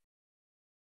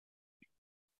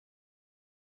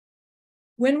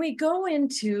 When we go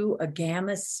into a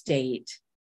gamma state,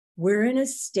 we're in a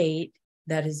state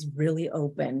that is really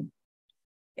open.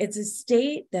 It's a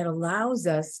state that allows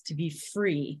us to be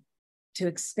free, to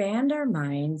expand our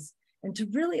minds, and to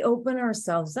really open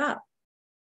ourselves up.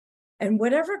 And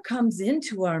whatever comes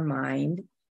into our mind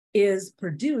is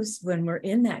produced when we're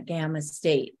in that gamma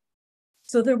state.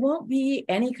 So there won't be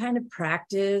any kind of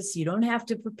practice. You don't have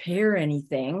to prepare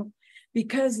anything,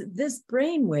 because this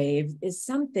brainwave is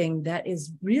something that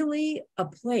is really a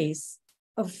place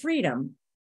of freedom.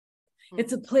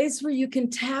 It's a place where you can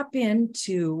tap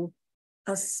into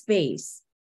a space,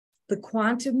 the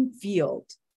quantum field,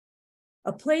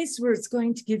 a place where it's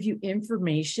going to give you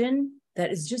information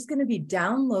that is just going to be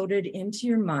downloaded into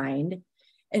your mind,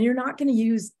 and you're not going to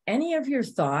use any of your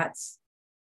thoughts,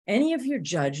 any of your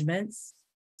judgments,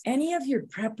 any of your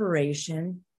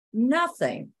preparation,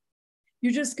 nothing.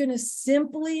 You're just going to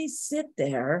simply sit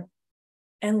there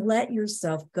and let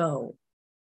yourself go.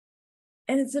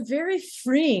 And it's a very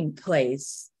freeing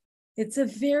place. It's a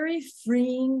very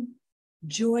freeing,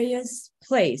 joyous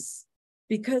place,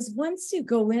 because once you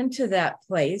go into that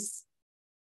place,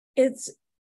 it's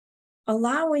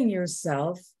allowing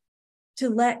yourself to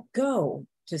let go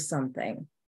to something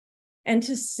and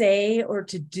to say or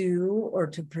to do or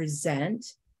to present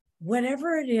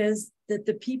whatever it is that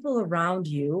the people around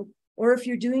you, or if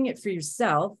you're doing it for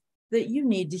yourself, that you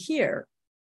need to hear.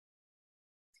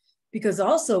 Because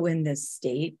also in this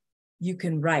state, you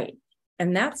can write.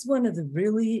 And that's one of the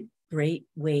really great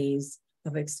ways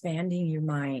of expanding your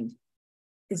mind,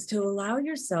 is to allow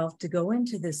yourself to go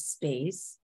into this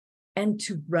space and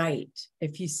to write.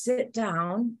 If you sit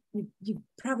down, you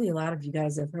probably, a lot of you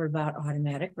guys have heard about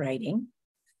automatic writing.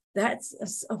 That's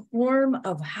a form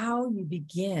of how you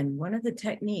begin, one of the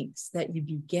techniques that you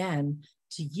begin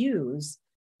to use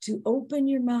to open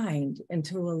your mind and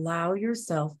to allow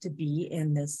yourself to be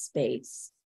in this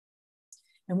space.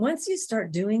 And once you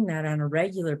start doing that on a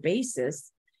regular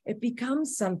basis, it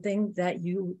becomes something that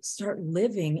you start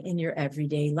living in your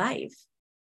everyday life.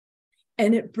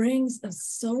 And it brings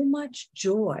so much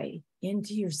joy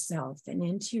into yourself and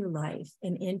into your life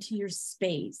and into your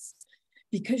space,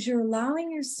 because you're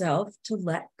allowing yourself to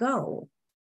let go.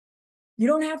 You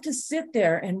don't have to sit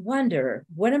there and wonder,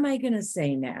 what am I going to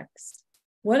say next?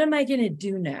 What am I going to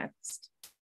do next?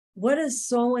 What does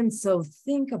so-and-so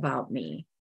think about me?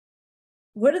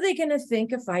 What are they going to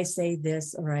think if I say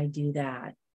this or I do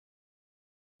that?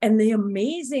 And the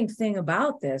amazing thing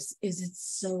about this is it's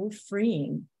so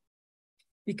freeing,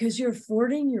 because you're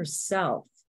affording yourself,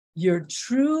 your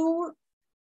true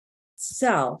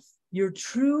self, your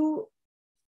true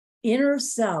inner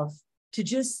self, to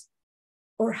just,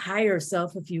 or higher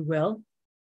self, if you will,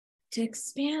 to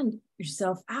expand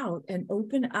yourself out and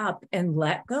open up and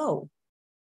let go.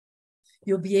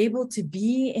 You'll be able to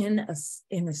be in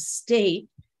a state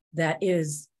that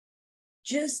is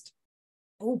just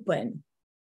open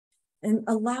and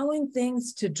allowing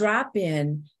things to drop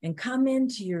in and come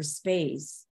into your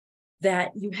space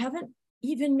that you haven't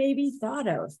even maybe thought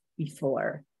of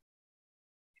before.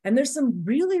 And there's some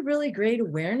really, really great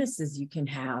awarenesses you can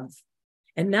have.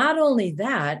 And not only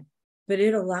that, but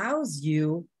it allows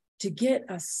you to get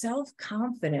a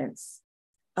self-confidence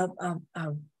of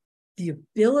the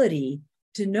ability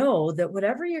to know that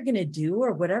whatever you're going to do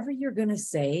or whatever you're going to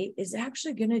say is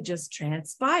actually going to just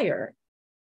transpire.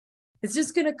 It's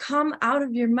just going to come out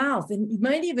of your mouth. And you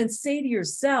might even say to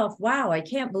yourself, wow, I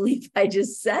can't believe I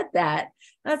just said that.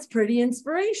 That's pretty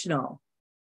inspirational.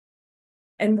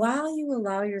 And while you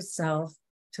allow yourself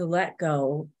to let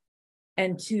go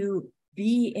and to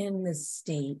be in this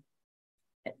state,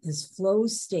 this flow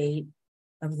state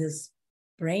of this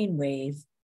brainwave,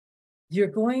 you're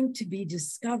going to be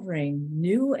discovering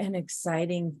new and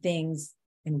exciting things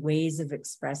and ways of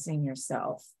expressing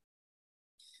yourself.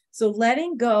 So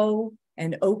letting go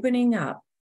and opening up,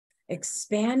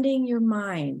 expanding your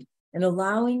mind and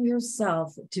allowing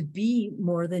yourself to be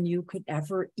more than you could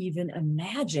ever even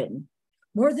imagine,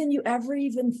 more than you ever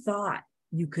even thought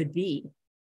you could be.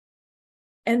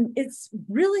 And it's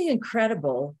really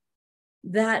incredible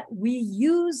that we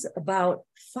use about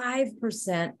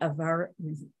 5% of our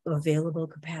available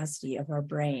capacity of our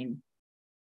brain.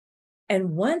 And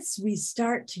once we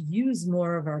start to use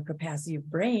more of our capacity of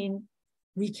brain,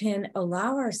 we can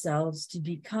allow ourselves to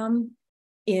become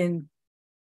in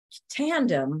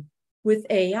tandem with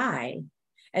AI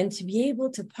and to be able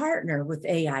to partner with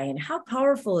AI. And how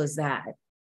powerful is that?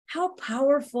 How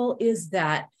powerful is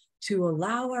that to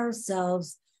allow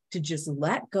ourselves to just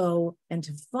let go and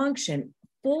to function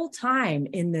full time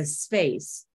in this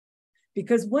space?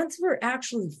 Because once we're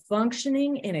actually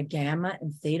functioning in a gamma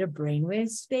and theta brainwave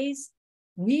space,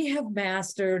 we have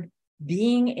mastered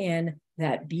being in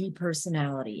that B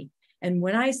personality. And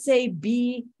when I say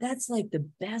B, that's like the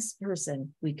best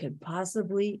person we could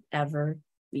possibly ever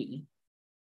be.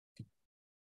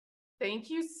 Thank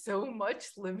you so much,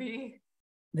 Libby.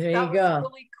 There That you was go.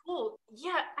 really cool.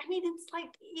 Yeah, I mean, it's like,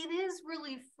 it is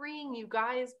really freeing, you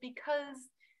guys, because,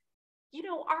 you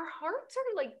know, our hearts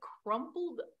are like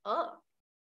crumpled up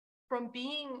from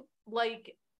being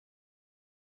like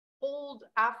told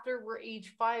after we're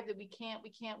age 5 that we can't,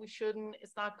 we shouldn't,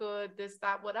 it's not good, this,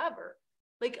 that, whatever.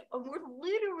 Like, we're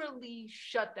literally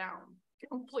shut down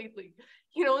completely.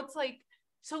 You know, it's like,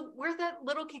 so where that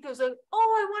little kid goes, oh,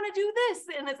 I want to do this.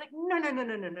 And it's like, no.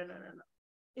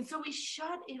 And so we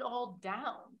shut it all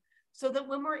down so that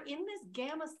when we're in this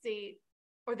gamma state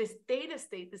or this theta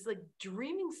state, this like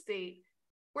dreaming state,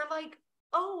 we're like,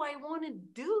 oh, I want to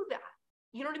do that.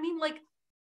 You know what I mean? Like,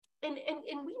 and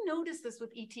we noticed this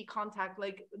with ET contact.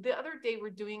 Like the other day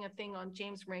we're doing a thing on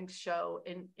James Rank's show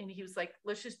and he was like,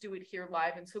 let's just do it here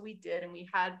live. And so we did, and we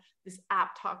had this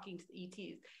app talking to the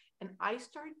ETs. And I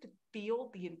started to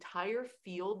feel the entire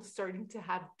field starting to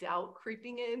have doubt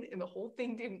creeping in, and the whole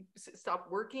thing didn't stop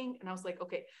working. And I was like,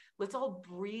 okay, let's all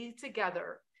breathe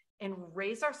together and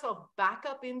raise ourselves back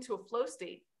up into a flow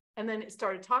state. And then it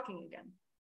started talking again.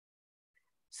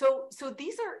 So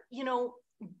these are,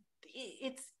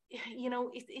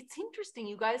 it's interesting,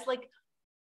 you guys. Like,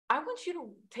 I want you to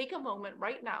take a moment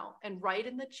right now and write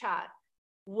in the chat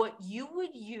what you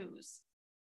would use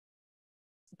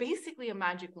basically a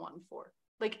magic wand for.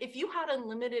 Like, if you had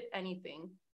unlimited anything,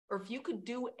 or if you could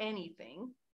do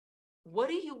anything, what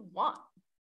do you want?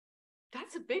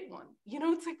 That's a big one.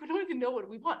 It's like, we don't even know what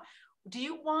we want. What do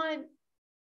you want?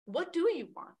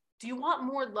 Do you want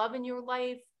more love in your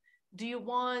life? Do you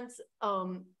want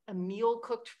a meal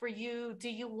cooked for you? Do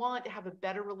you want to have a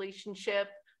better relationship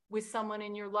with someone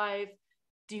in your life?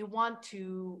 Do you want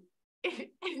to,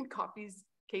 in Coffee's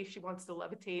case, she wants to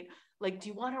levitate. Like, do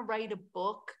you want to write a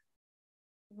book?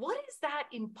 What is that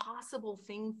impossible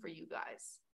thing for you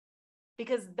guys?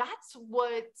 Because that's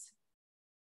what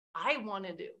I want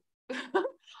to do.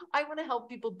 I want to help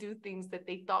people do things that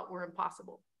they thought were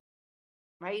impossible,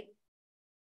 right?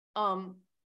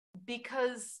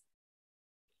 Because,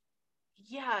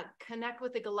 yeah, connect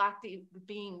with the galactic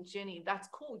being, Ginny. That's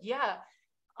cool. Yeah,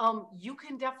 you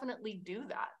can definitely do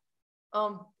that.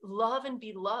 Love and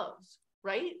be loved,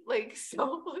 right? Like,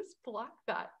 so let's block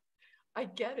that. I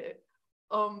get it.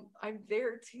 I'm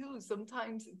there too.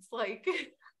 Sometimes it's like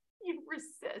you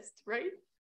resist, right?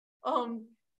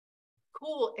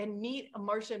 Cool. And meet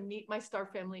Marcia, meet my star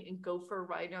family, and go for a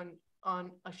ride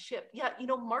on a ship. Yeah,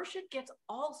 Marcia gets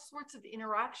all sorts of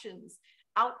interactions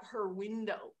out her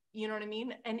window. You know what I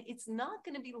mean? And it's not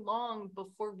going to be long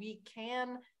before we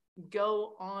can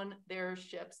go on their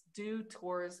ships, do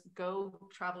tours, go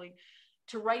traveling.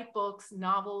 To write books,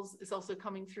 novels is also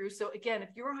coming through. So again, if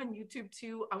you're on YouTube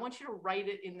too, I want you to write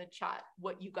it in the chat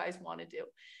what you guys want to do.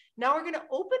 Now we're going to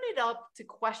open it up to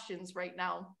questions right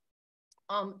now.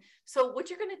 So what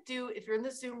you're going to do, if you're in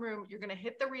the Zoom room, you're going to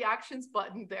hit the reactions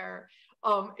button there,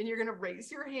 and you're going to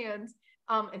raise your hand,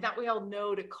 and that way I'll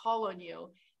know to call on you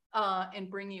and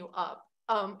bring you up.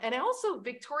 And also,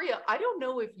 Victoria, I don't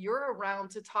know if you're around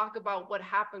to talk about what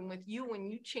happened with you when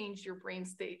you changed your brain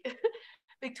state.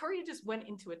 Victoria just went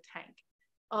into a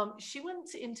tank. She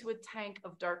went into a tank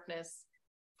of darkness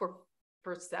for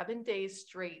 7 days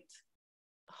straight,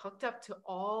 hooked up to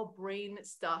all brain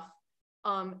stuff.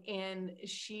 And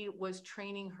she was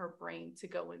training her brain to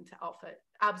go into alpha.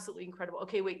 Absolutely incredible.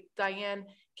 Okay, wait, Diane,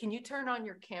 can you turn on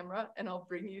your camera and I'll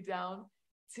bring you down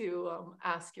to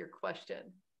ask your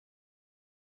question.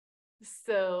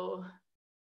 So,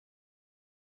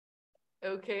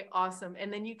 okay, awesome.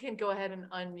 And then you can go ahead and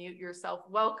unmute yourself.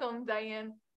 Welcome,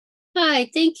 Diane.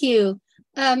 Hi, thank you.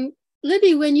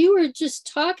 Libby, when you were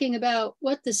just talking about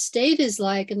what the state is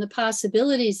like and the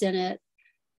possibilities in it,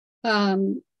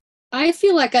 I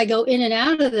feel like I go in and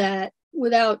out of that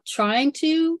without trying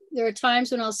to. There are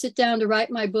times when I'll sit down to write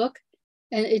my book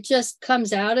and it just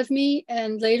comes out of me.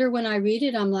 And later when I read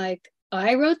it, I'm like,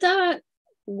 I wrote that?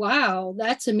 Wow,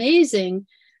 that's amazing.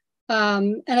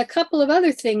 And a couple of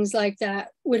other things like that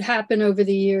would happen over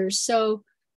the years. So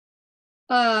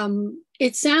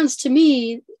it sounds to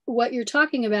me what you're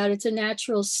talking about, it's a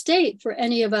natural state for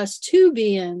any of us to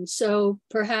be in. So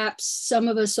perhaps some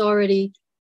of us already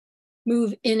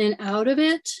move in and out of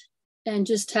it and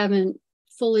just haven't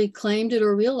fully claimed it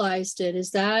or realized it.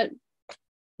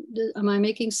 Am I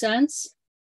making sense?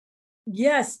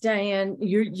 Yes, Diane,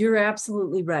 you're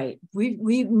absolutely right.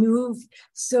 We've moved.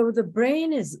 So the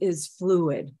brain is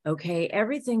fluid. Okay,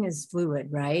 everything is fluid,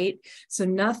 right? So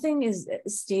nothing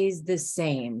stays the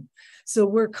same. So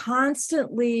we're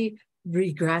constantly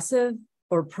regressive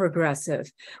or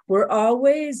progressive. We're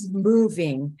always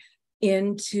moving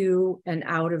into and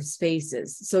out of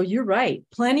spaces. So you're right.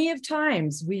 Plenty of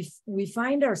times we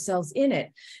find ourselves in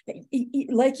it.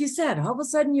 Like you said, all of a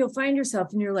sudden you'll find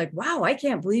yourself and you're like, wow, I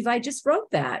can't believe I just wrote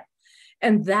that.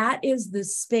 And that is the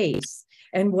space.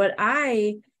 And what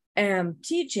I am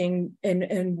teaching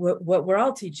and what we're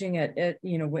all teaching at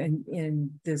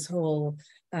in this whole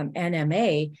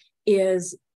NMA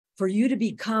is for you to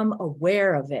become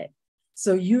aware of it.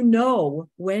 So you know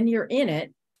when you're in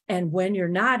it and when you're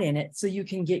not in it, so you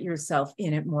can get yourself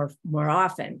in it more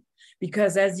often.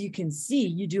 Because as you can see,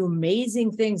 you do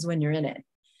amazing things when you're in it.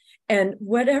 And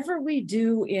whatever we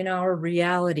do in our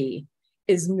reality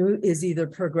is either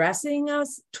progressing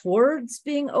us towards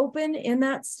being open in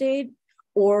that state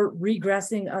or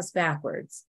regressing us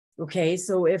backwards. Okay,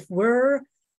 so if we're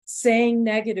saying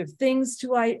negative things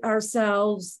to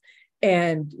ourselves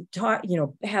and talk,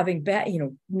 having bad,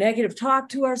 negative talk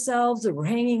to ourselves, or we're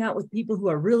hanging out with people who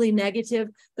are really negative,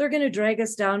 they're going to drag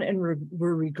us down, and we're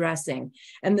regressing.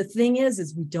 And the thing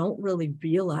is we don't really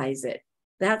realize it.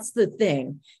 That's the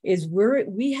thing, is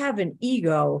we have an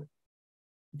ego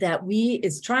that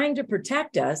is trying to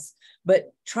protect us,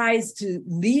 but tries to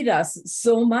lead us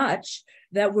so much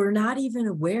that we're not even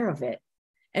aware of it.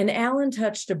 And Alan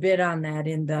touched a bit on that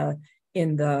in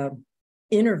the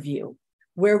interview,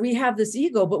 where we have this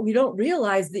ego, but we don't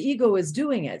realize the ego is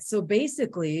doing it. So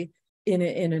basically, in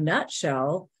a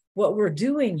nutshell, what we're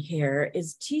doing here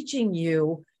is teaching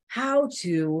you how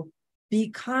to be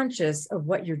conscious of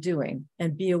what you're doing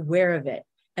and be aware of it.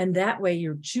 And that way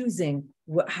you're choosing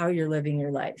how you're living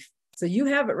your life. So you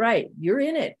have it right. You're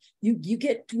in it.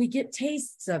 We get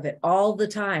tastes of it all the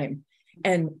time.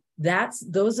 And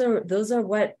those are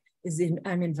what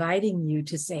I'm inviting you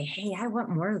to say, hey, I want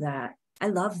more of that. I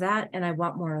love that, and I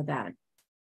want more of that.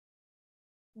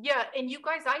 Yeah, and you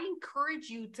guys, I encourage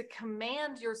you to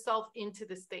command yourself into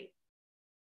the state.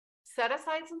 Set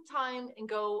aside some time and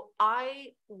go, I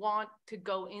want to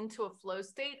go into a flow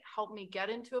state. Help me get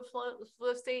into a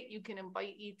flow state. You can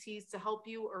invite ETs to help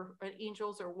you, or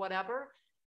angels, or whatever,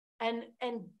 and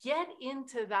get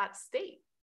into that state.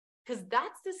 Because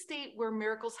that's the state where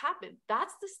miracles happen.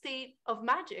 That's the state of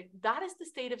magic. That is the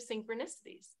state of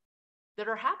synchronicities that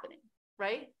are happening.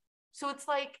 Right? So it's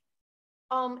like,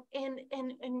 and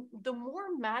the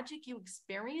more magic you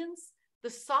experience, the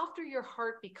softer your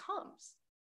heart becomes.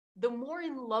 The more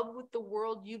in love with the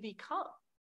world you become,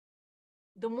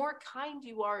 the more kind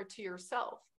you are to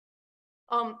yourself.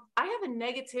 I have a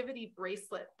negativity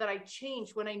bracelet that I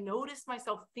changed when I noticed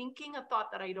myself thinking a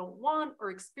thought that I don't want,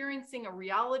 or experiencing a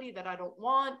reality that I don't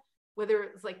want, whether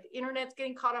it's like the internet's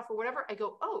getting caught off or whatever. I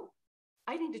go, oh,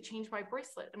 I need to change my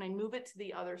bracelet, and I move it to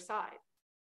the other side.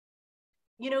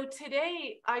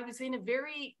 Today I was in a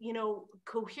very,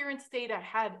 coherent state. I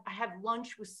had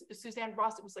lunch with Suzanne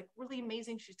Ross. It was like really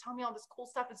amazing. She's telling me all this cool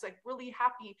stuff. It's like really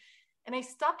happy. And I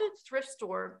stopped at a thrift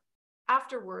store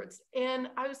afterwards, and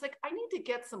I was like, I need to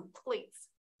get some plates,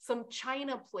 some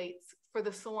china plates for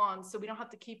the salon, so we don't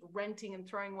have to keep renting and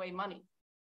throwing away money.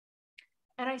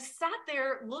 And I sat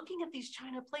there looking at these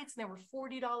china plates, and they were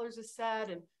 $40 a set,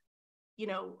 and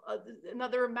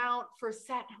another amount for a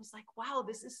set. And I was like, wow,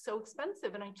 this is so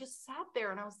expensive. And I just sat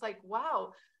there and I was like,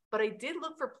 wow, but I did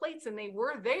look for plates and they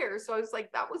were there. So I was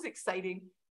like, that was exciting.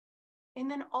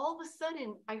 And then all of a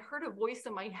sudden I heard a voice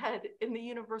in my head, and the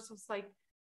universe was like,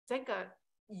 Zenka,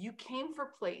 you came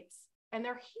for plates and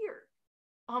they're here.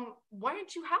 Why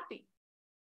aren't you happy?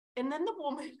 And then the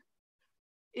woman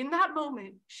in that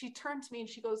moment, she turned to me and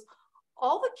she goes,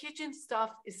 all the kitchen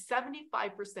stuff is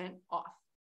 75% off.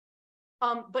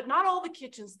 But not all the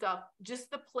kitchen stuff, just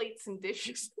the plates and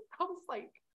dishes. I was like,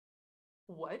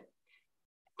 what?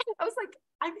 I was like,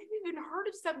 I haven't even heard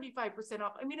of 75%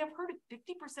 off. I mean, I've heard of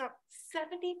 50% off,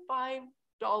 $75,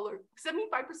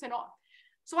 75% off.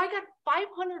 So I got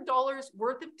 $500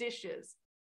 worth of dishes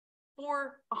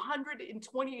for $128.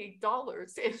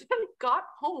 And then I got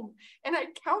home and I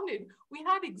counted. We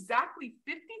had exactly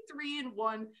 53 in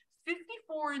one,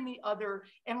 54 in the other,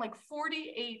 and like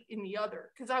 48 in the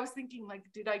other. Because I was thinking, like,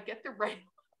 did I get the right?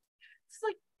 It's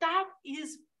like, that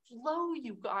is flow,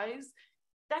 you guys.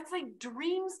 That's like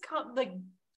dreams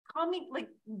coming, like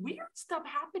weird stuff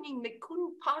happening that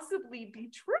couldn't possibly be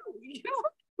true.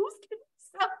 Who's getting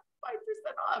 75%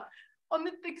 off on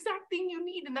the exact thing you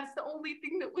need? And that's the only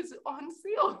thing that was on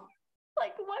sale.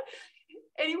 Like, what?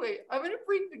 Anyway, I'm going to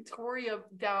bring Victoria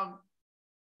down.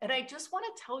 And I just want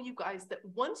to tell you guys that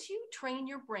once you train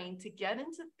your brain to get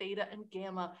into theta and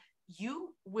gamma,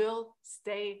 you will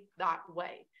stay that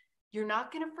way. You're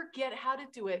not going to forget how to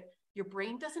do it. Your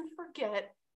brain doesn't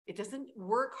forget. It doesn't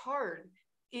work hard.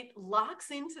 It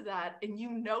locks into that, and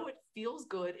it feels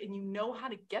good, and you know how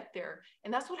to get there.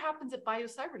 And that's what happens at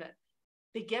BioCybernet.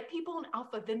 They get people in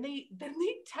alpha, then they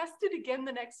test it again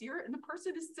the next year, and the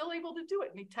person is still able to do it.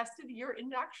 And they test it a year,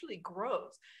 and it actually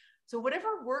grows. So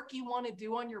whatever work you want to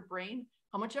do on your brain,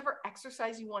 how much ever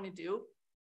exercise you want to do,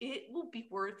 it will be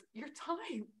worth your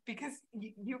time, because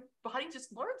your body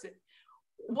just learns it.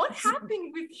 What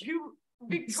happened with you,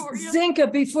 Victoria?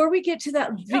 Zenka, before we get to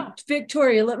that,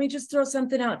 Victoria, let me just throw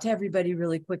something out to everybody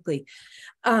really quickly.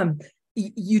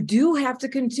 You do have to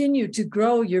continue to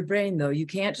grow your brain, though. You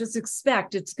can't just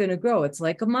expect it's going to grow. It's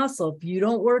like a muscle. If you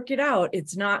don't work it out,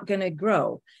 it's not going to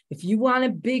grow. If you want to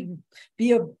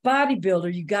be a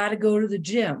bodybuilder, you got to go to the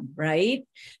gym, right?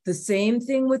 The same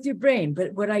thing with your brain.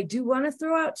 But what I do want to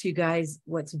throw out to you guys,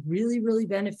 what's really, really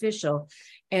beneficial,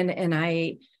 and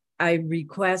I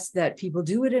request that people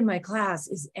do it in my class,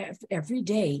 is every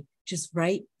day just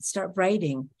start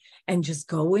writing and just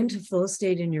go into flow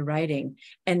state in your writing.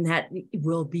 And that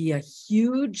will be a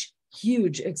huge,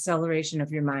 huge acceleration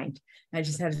of your mind. I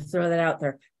just had to throw that out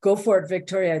there. Go for it,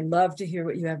 Victoria. I'd love to hear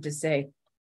what you have to say.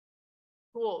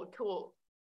 Cool.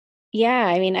 Yeah,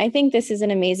 I mean, I think this is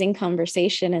an amazing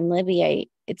conversation. And Libby,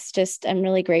 I'm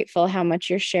really grateful how much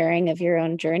you're sharing of your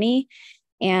own journey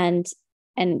and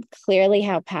clearly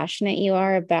how passionate you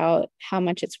are about how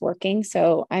much it's working.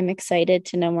 So I'm excited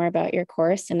to know more about your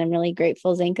course, and I'm really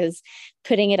grateful Zinka's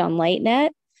putting it on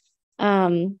LightNet.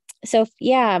 So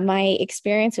yeah, my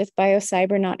experience with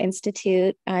BioCybernaut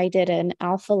Institute, I did an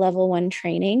Alpha Level 1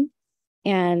 training.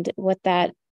 And what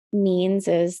that means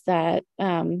is that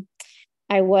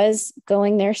I was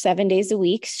going there 7 days a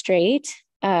week straight.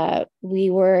 We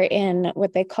were in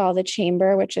what they call the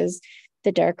chamber, which is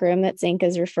the dark room that Zinka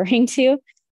is referring to.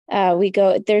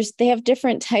 They have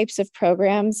different types of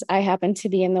programs. I happen to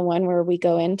be in the one where we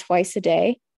go in twice a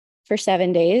day for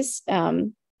 7 days,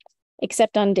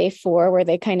 except on day 4, where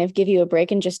they kind of give you a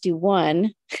break and just do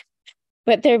one.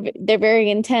 But they're very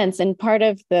intense. And part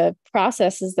of the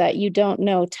process is that you don't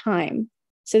know time.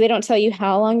 So they don't tell you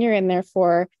how long you're in there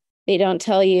for. They don't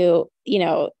tell you,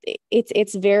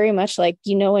 it's very much like,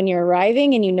 when you're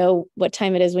arriving and you know what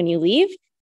time it is when you leave,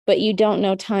 but you don't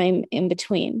know time in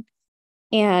between.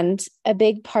 And a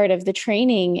big part of the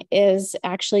training is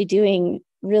actually doing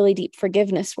really deep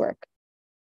forgiveness work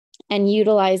and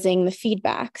utilizing the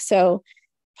feedback. So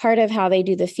part of how they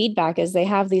do the feedback is they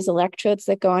have these electrodes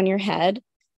that go on your head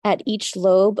at each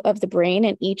lobe of the brain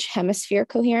and each hemisphere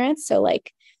coherence. So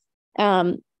like,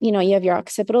 you have your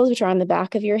occipitals, which are on the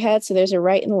back of your head. So there's a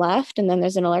right and left, and then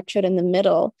there's an electrode in the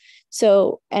middle.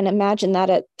 So, and imagine that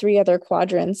at 3 other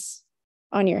quadrants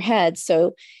on your head.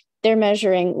 So they're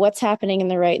measuring what's happening in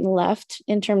the right and left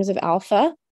in terms of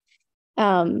alpha,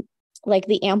 like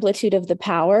the amplitude of the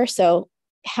power. So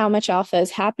how much alpha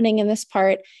is happening in this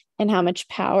part and how much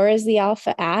power is the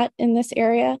alpha at in this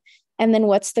area? And then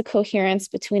what's the coherence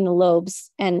between the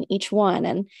lobes and each one?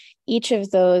 And each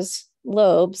of those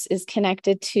lobes is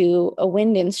connected to a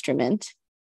wind instrument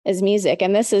as music.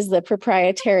 And this is the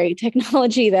proprietary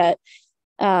technology that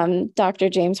Dr.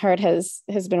 James Hart has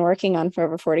been working on for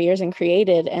over 40 years and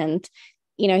created. And,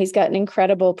 he's got an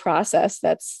incredible process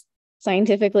that's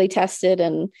scientifically tested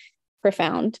and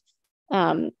profound.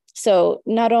 So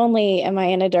not only am I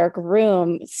in a dark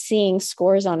room seeing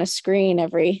scores on a screen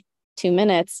every 2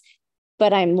 minutes,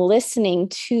 but I'm listening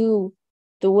to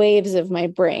the waves of my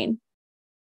brain.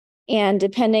 And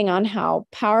depending on how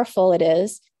powerful it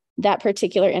is, that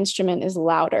particular instrument is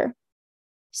louder.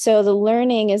 So the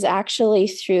learning is actually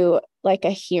through like a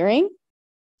hearing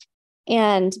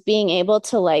and being able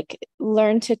to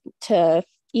learn to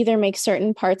either make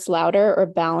certain parts louder or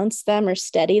balance them or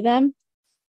steady them.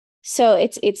 So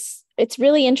it's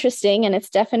really interesting, and it's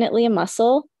definitely a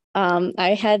muscle.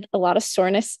 I had a lot of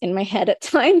soreness in my head at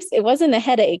times. It wasn't a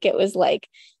headache. It was like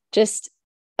just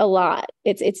a lot.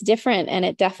 It's different, and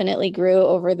it definitely grew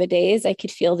over the days. I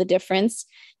could feel the difference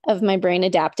of my brain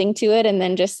adapting to it, and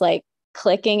then just like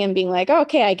clicking and being like, oh,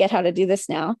 okay, I get how to do this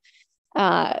now.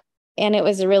 And it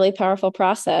was a really powerful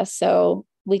process. So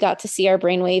we got to see our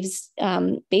brain waves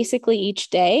basically each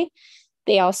day.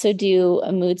 They also do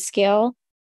a mood scale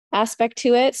aspect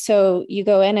to it. So you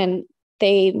go in and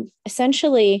they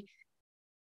essentially,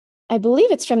 I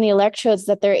believe it's from the electrodes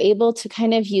that they're able to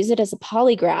kind of use it as a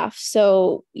polygraph.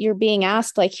 So you're being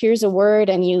asked, like, here's a word,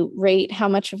 and you rate how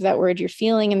much of that word you're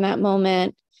feeling in that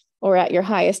moment or at your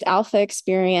highest alpha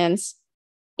experience.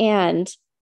 And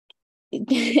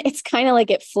it's kind of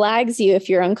like it flags you if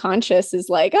you're unconscious, is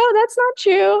like, oh, that's not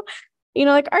true.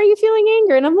 Like, are you feeling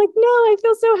anger? And I'm like, no, I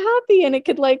feel so happy. And it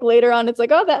could later on, it's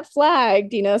like, oh, that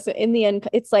flagged, so in the end,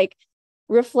 it's like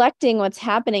reflecting what's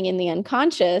happening in the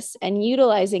unconscious and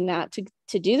utilizing that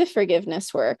to do the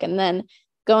forgiveness work, and then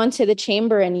go into the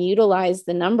chamber and utilize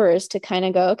the numbers to kind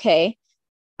of go, okay,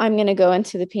 I'm going to go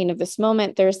into the pain of this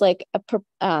moment. There's like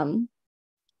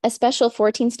a special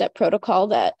 14-step protocol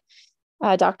that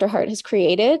Dr. Hart has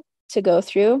created to go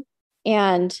through.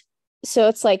 And so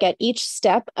it's like at each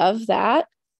step of that,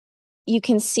 you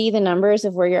can see the numbers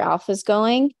of where your alpha is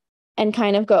going and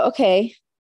kind of go, okay,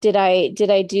 did I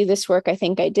do this work? I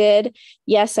think I did.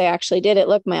 Yes, I actually did it.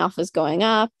 Look, my alpha is going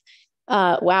up.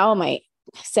 Wow, my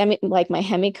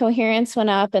hemicoherence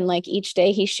went up. And like each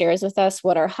day he shares with us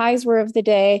what our highs were of the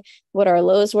day, what our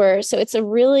lows were. So it's a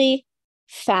really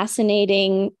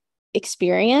fascinating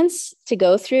experience to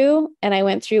go through. And I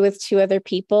went through with 2 other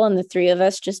people, and the 3 of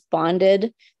us just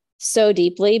bonded so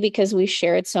deeply because we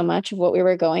shared so much of what we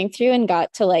were going through and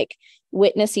got to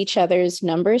witness each other's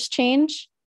numbers change.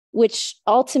 which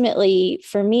ultimately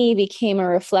for me became a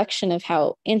reflection of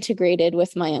how integrated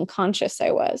with my unconscious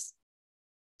I was.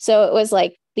 So it was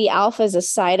like the alpha is a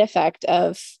side effect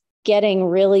of getting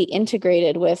really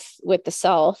integrated with the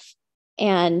self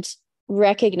and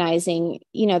recognizing,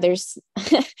 there's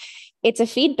it's a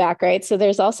feedback, right? So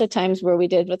there's also times where we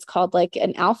did what's called like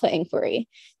an alpha inquiry,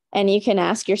 and you can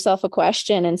ask yourself a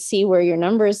question and see where your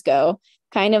numbers go,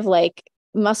 kind of like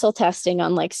muscle testing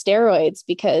on like steroids,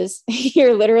 because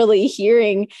you're literally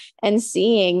hearing and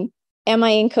seeing, am I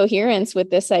in coherence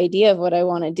with this idea of what I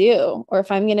want to do? Or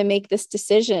if I'm going to make this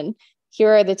decision,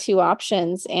 here are the two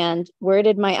options. And where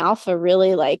did my alpha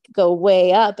really like go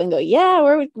way up and go, yeah,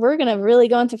 we're going to really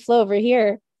go into flow over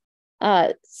here.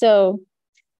 So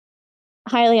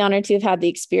highly honored to have had the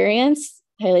experience,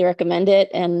 highly recommend it.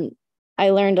 And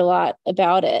I learned a lot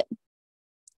about it.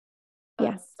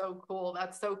 That's so cool.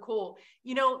 That's so cool.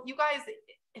 You guys,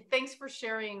 thanks for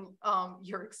sharing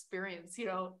your experience.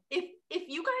 If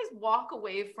you guys walk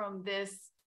away from this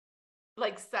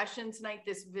like session tonight,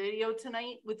 this video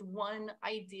tonight with one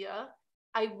idea,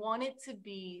 I want it to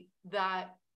be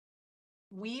that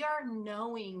we are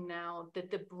knowing now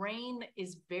that the brain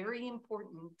is very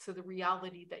important to the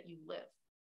reality that you live.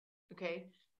 Okay.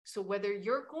 So whether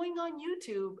you're going on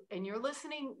YouTube and you're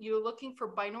looking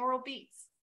for binaural beats,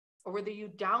 or whether you're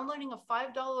downloading a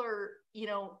 $5,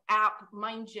 app,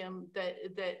 Mind Gym that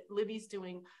Libby's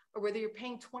doing, or whether you're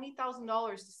paying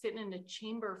 $20,000 to sit in a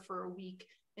chamber for a week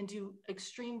and do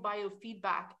extreme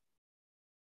biofeedback,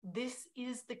 this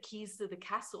is the keys to the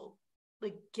castle.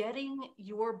 Like getting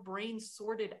your brain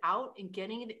sorted out and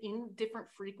getting it in different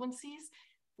frequencies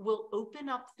will open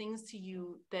up things to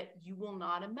you that you will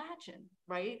not imagine,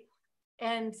 right?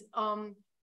 And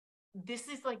this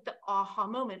is like the aha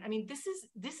moment. I mean, this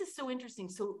is so interesting.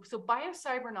 So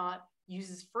BioCybernaut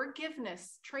uses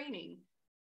forgiveness training,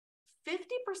 50%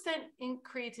 in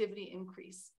creativity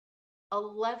increase,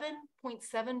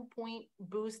 11.7 point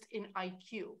boost in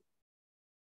IQ,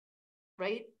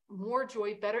 right? More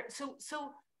joy, better. So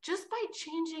just by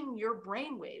changing your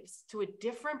brain waves to a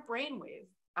different brainwave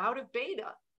out of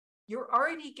beta, you're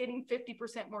already getting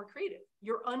 50% more creative.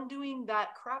 You're undoing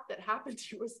that crap that happened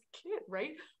to you as a kid,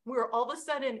 right? Where all of a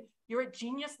sudden you're at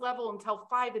genius level until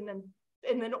 5, and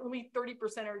then only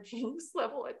 30% are genius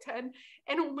level at 10,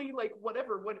 and only like what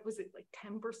was it, like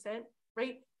 10%,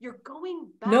 right? You're going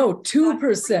back. No,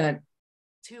 2%.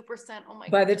 2%. Oh my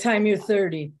God. By the time you're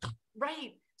 30.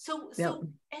 Right. So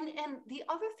and the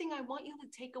other thing I want you to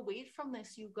take away from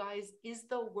this, you guys, is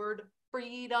the word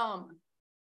freedom.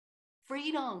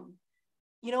 Freedom.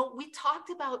 We talked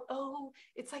about,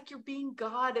 it's like you're being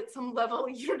God at some level,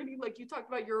 you know what I mean? Like you talked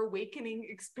about your awakening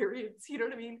experience, you know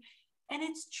what I mean? And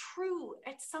it's true.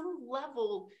 At some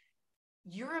level,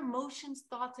 your emotions,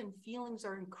 thoughts, and feelings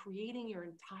are creating your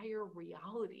entire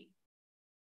reality.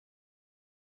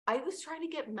 I was trying to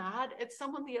get mad at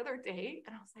someone the other day,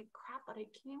 and I was like, crap, but I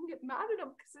can't even get mad at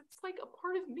them because it's like a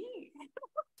part of me. I'm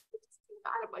just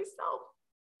mad at myself,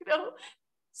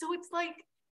 So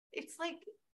it's like,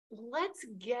 let's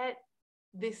get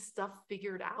this stuff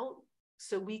figured out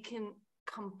so we can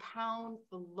compound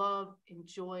the love and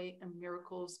joy and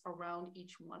miracles around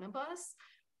each one of us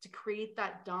to create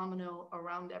that domino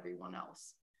around everyone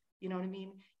else. You know what I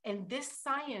mean? And this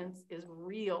science is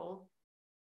real,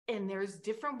 and there's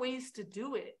different ways to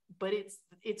do it, but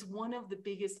it's one of the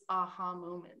biggest aha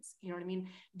moments, you know what I mean?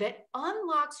 That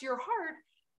unlocks your heart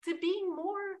to being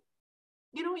more,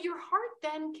 your heart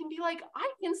then can be like,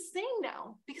 I can sing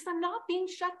now because I'm not being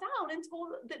shut down and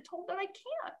told that I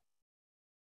can't.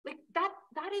 Like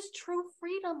that is true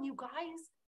freedom, you guys.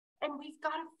 And we've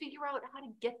got to figure out how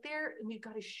to get there, and we've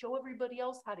got to show everybody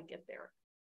else how to get there.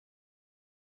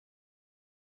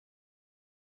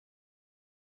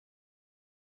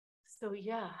 So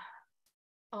yeah.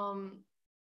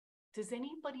 Does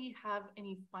anybody have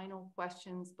any final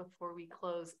questions before we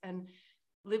close? And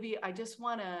Libby, I just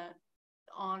want to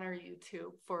honor you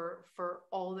too for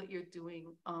all that you're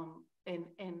doing,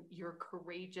 and your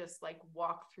courageous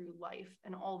walk through life,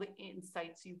 and all the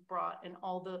insights you've brought, and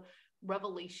all the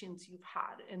revelations you've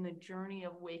had, and the journey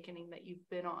of awakening that you've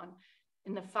been on,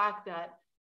 and the fact that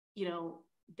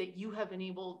that you have been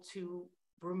able to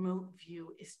remote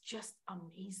view is just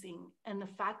amazing. And the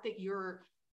fact that you're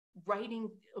writing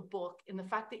a book, and the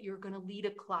fact that you're going to lead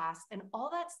a class, and all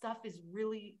that stuff is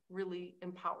really, really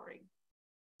empowering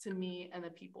to me and the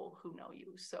people who know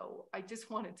you. So I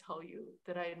just want to tell you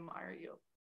that I admire you.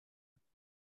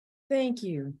 Thank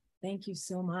you. Thank you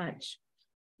so much.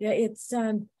 Yeah, it's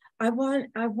I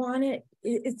want it.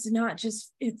 It's not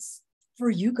just, it's for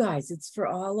you guys. It's for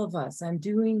all of us. I'm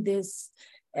doing this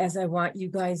as I want you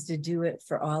guys to do it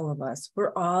for all of us.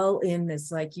 We're all in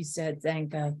this, like you said,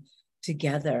 Zanka,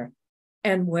 together.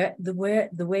 And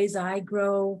the ways I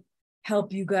grow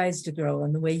help you guys to grow,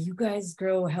 and the way you guys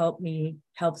grow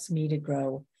helps me to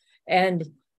grow. And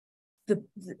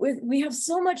we have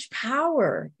so much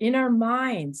power in our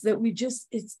minds that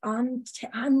it's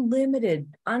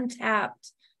unlimited,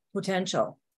 untapped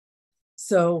potential.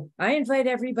 So I invite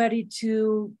everybody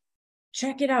to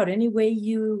check it out any way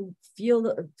you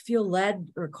feel led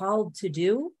or called to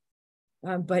do.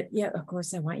 But yeah, of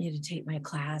course, I want you to take my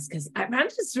class, because I'm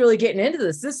just really getting into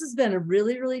this. This has been a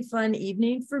really, really fun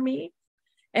evening for me.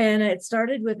 And it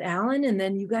started with Alan, and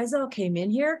then you guys all came in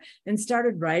here and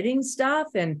started writing stuff.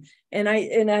 And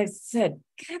I said,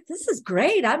 God, this is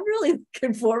great. I'm really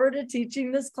looking forward to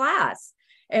teaching this class.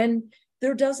 And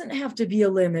there doesn't have to be a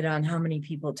limit on how many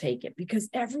people take it, because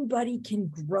everybody can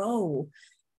grow.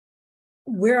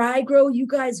 Where I grow, you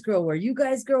guys grow. Where you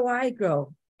guys grow, I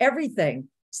grow. Everything.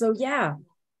 So yeah,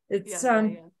 it's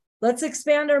let's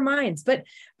expand our minds. But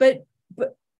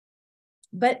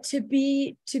to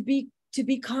be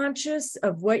conscious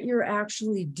of what you're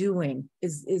actually doing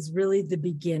is really the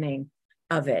beginning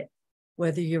of it.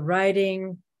 Whether you're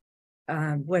writing,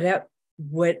 whether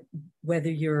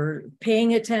you're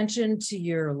paying attention to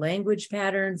your language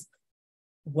patterns,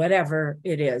 whatever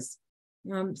it is.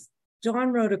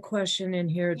 Dawn wrote a question in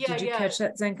here. Did you catch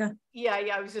that, Zenka? Yeah,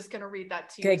 I was just going to read that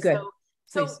to you. Okay, good.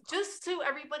 So just so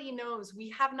everybody knows, we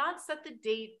have not set the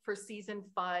date for season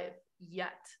 5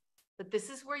 yet, but this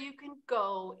is where you can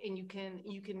go and you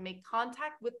can make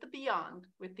contact with the beyond,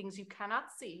 with things you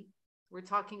cannot see. We're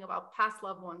talking about past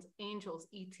loved ones, angels,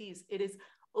 ETs. It is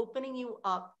opening you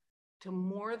up to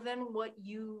more than what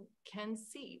you can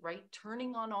see, right?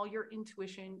 Turning on all your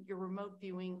intuition, your remote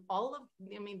viewing,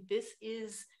 this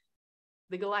is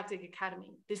the Galactic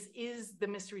Academy. This is the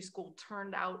mystery school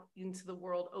turned out into the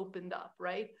world, opened up,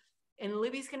 right? And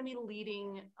Libby's going to be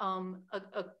leading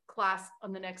a class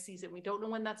on the next season. We don't know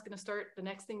when that's going to start. The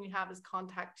next thing we have is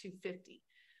Contact 250.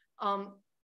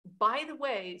 By the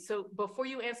way, so before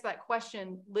you answer that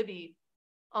question, Libby,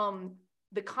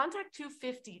 the Contact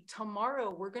 250,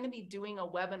 tomorrow we're going to be doing a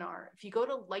webinar. If you go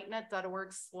to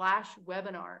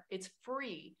lightnet.org/webinar, it's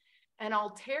free. And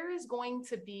Altair is going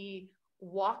to be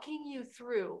walking you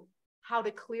through how to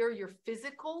clear your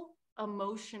physical,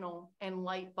 emotional, and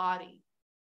light body.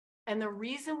 And the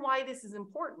reason why this is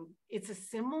important, it's a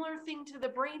similar thing to the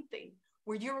brain thing,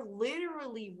 where you're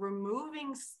literally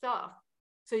removing stuff.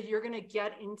 So you're going to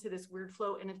get into this weird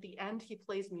flow. And at the end, he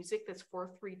plays music that's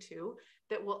 432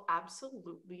 that will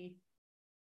absolutely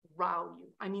wow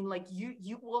you. I mean, like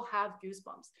you will have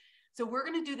goosebumps. So we're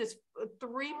going to do this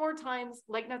 3 more times,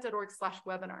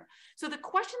 lightnet.org/webinar. So the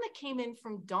question that came in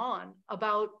from Dawn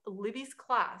about Libby's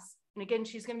class, and again,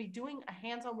 she's going to be doing a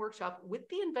hands-on workshop with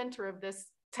the inventor of this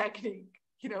technique,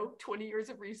 20 years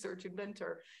of research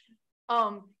inventor,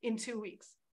 in 2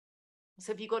 weeks.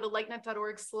 So if you go to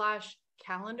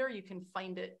lightnet.org/calendar, you can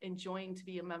find it and join to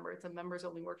be a member. It's a members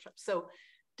only workshop. So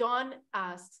Dawn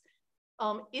asks,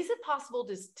 is it possible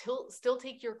to still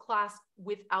take your class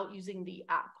without using the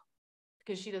app?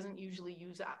 Because she doesn't usually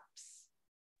use apps.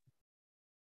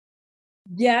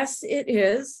 Yes, it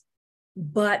is.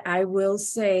 But I will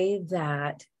say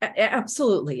that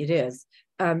absolutely it is.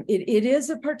 It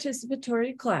is a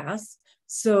participatory class.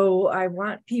 So I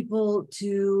want people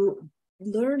to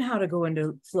learn how to go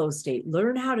into flow state,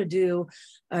 learn how to do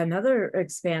another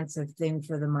expansive thing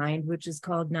for the mind, which is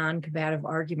called non-combative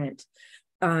argument.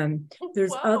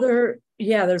 There's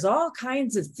there's all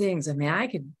kinds of things. I mean, I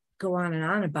could go on and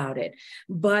on about it,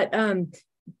 but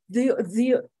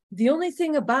the only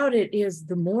thing about it is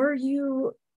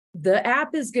the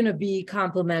app is going to be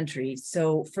complimentary.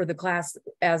 So for the class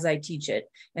as I teach it,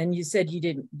 and you said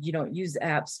you don't use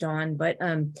apps, Dawn, but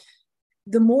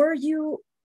the more you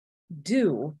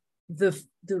do, the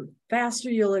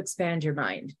faster you'll expand your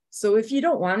mind. So if you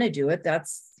don't want to do it,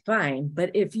 that's fine.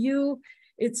 But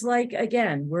it's like,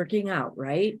 again, working out,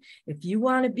 right? If you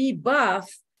want to be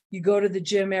buff, you go to the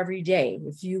gym every day.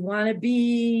 If you want to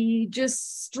be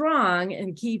just strong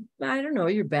and keep,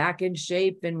 your back in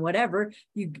shape and whatever,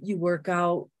 you work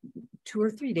out 2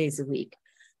 or 3 days a week.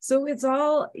 So it's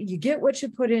all, you get what you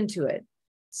put into it.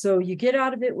 So you get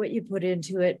out of it what you put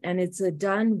into it, and it's a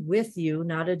done with you,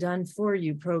 not a done for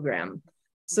you program.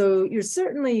 So you're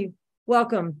certainly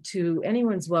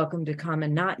anyone's welcome to come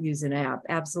and not use an app.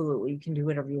 Absolutely, you can do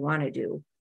whatever you want to do.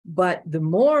 But the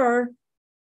more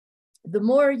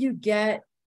you get,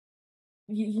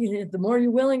 the more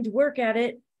you're willing to work at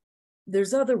it,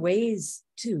 there's other ways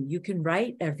too. You can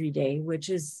write every day, which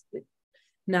is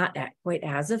not quite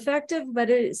as effective, but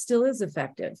it still is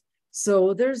effective.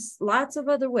 So there's lots of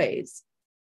other ways,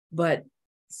 but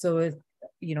so if,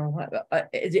 you know,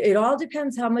 it all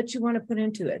depends how much you want to put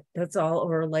into it. That's all.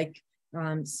 Or like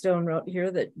Stone wrote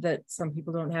here that some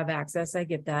people don't have access. I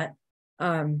get that.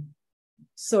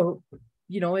 So,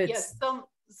 you know, it's yes,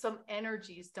 some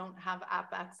energies don't have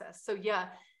app access. So yeah,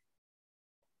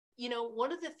 you know,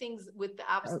 one of the things with the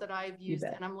apps that I've used,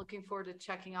 and I'm looking forward to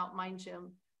checking out Mind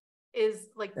Gym, is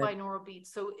like binaural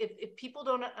beats. So if people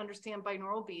don't understand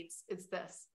binaural beats, it's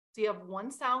this. So you have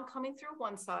one sound coming through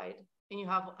one side and you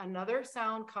have another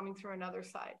sound coming through another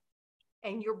side.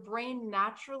 And your brain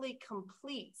naturally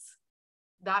completes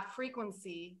that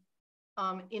frequency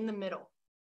in the middle,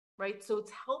 right? So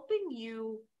it's helping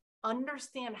you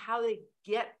understand how they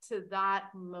get to that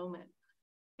moment.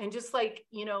 And just like,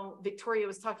 you know, Victoria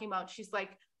was talking about, she's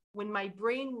like, when my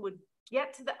brain would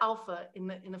get to the alpha in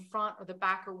the front or the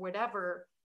back or whatever,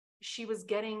 she was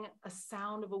getting a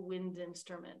sound of a wind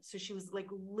instrument. So she was like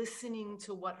listening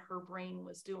to what her brain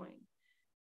was doing.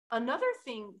 Another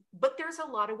thing, but there's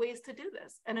a lot of ways to do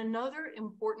this. And another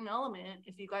important element,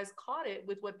 if you guys caught it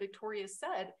with what Victoria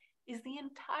said, is the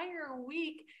entire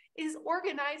week is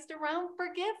organized around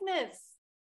forgiveness.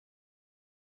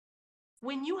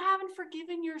 When you haven't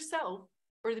forgiven yourself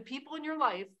or the people in your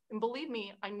life, and believe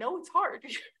me, I know it's hard,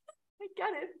 I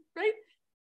get it, right?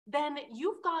 Then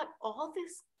you've got all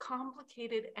this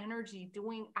complicated energy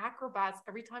doing acrobats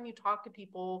every time you talk to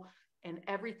people and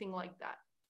everything like that.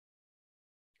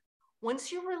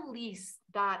 Once you release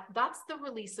that, that's the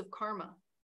release of karma.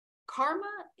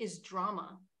 Karma is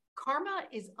drama. Karma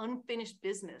is unfinished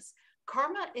business.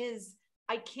 Karma is,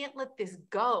 I can't let this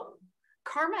go.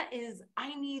 Karma is,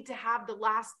 I need to have the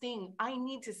last thing. I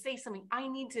need to say something. I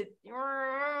need to.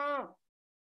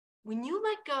 When you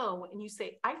let go and you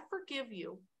say, I forgive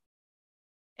you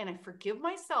and I forgive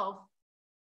myself,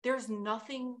 there's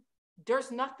nothing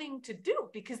to do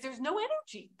because there's no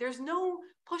energy. There's no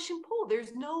push and pull.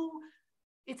 There's no,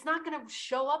 it's not going to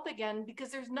show up again because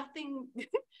there's nothing,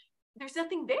 there's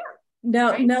nothing there.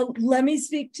 Now, right? now let me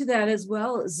speak to that as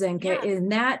well, Zenka. Yeah.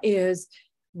 And that is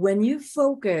when you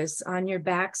focus on your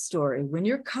backstory, when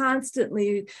you're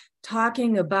constantly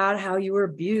talking about how you were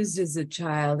abused as a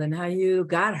child and how you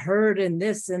got hurt and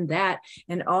this and that,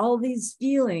 and all these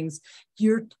feelings,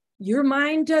 your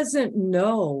mind doesn't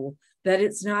know that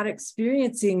it's not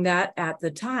experiencing that at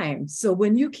the time. So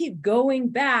when you keep going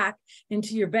back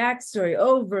into your backstory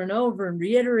over and over and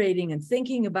reiterating and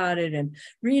thinking about it and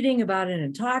reading about it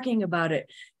and talking about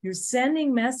it, you're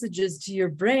sending messages to your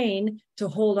brain to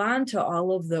hold on to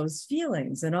all of those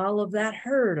feelings and all of that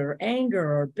hurt or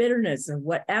anger or bitterness or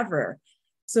whatever.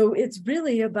 So it's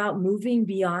really about moving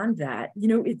beyond that. You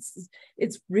know,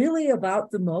 it's really about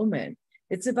the moment.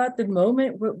 It's about the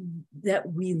moment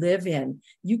that we live in.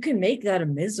 You can make that a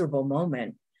miserable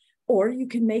moment, or you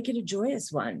can make it a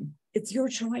joyous one. It's your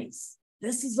choice.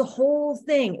 This is the whole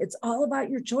thing. It's all about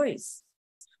your choice.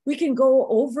 We can go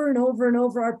over and over and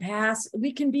over our past.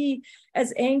 We can be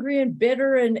as angry and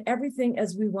bitter and everything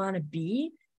as we want to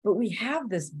be, but we have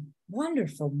this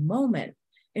wonderful moment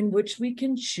in which we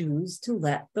can choose to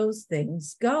let those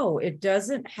things go. It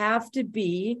doesn't have to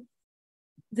be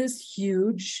this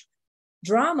huge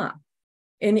drama.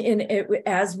 And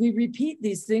as we repeat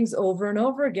these things over and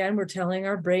over again, we're telling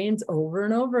our brains over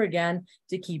and over again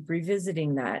to keep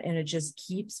revisiting that. And it just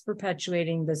keeps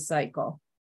perpetuating the cycle.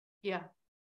 Yeah.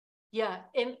 Yeah.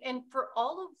 And for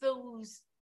all of those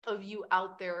of you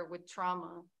out there with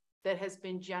trauma that has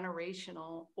been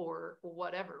generational or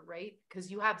whatever, right?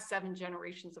 Because you have 7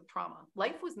 generations of trauma.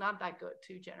 Life was not that good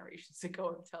 2 generations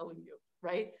ago, I'm telling you,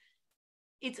 right?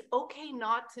 It's okay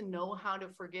not to know how to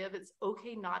forgive. It's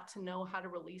okay not to know how to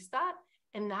release that.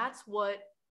 And that's what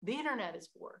the internet is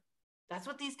for. That's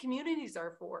what these communities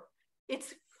are for.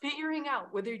 It's figuring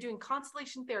out whether you're doing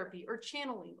constellation therapy or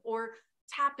channeling or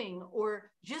tapping or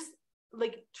just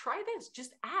like, try this,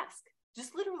 just ask.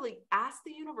 Just literally ask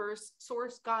the universe,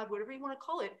 source, God, whatever you want to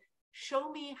call it,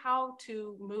 show me how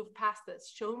to move past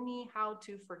this. Show me how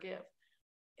to forgive.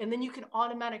 And then you can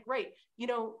automatic write. You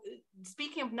know,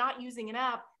 speaking of not using an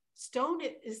app, Stone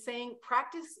is saying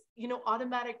practice, you know,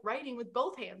 automatic writing with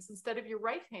both hands instead of your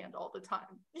right hand all the time.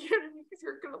 You know, because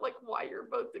you're going to like wire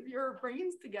both of your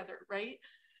brains together, right?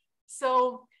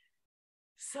 So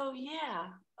yeah,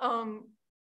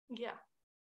 yeah.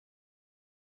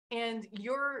 And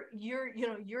you're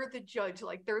the judge.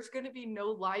 Like, there's going to be no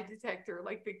lie detector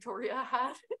like Victoria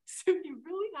had. So you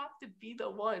really have to be the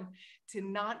one to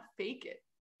not fake it.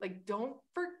 Like, don't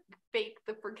fake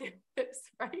the forgiveness,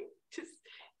 right? Just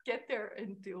get there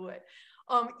and do it.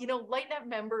 You know, LightNet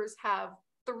members have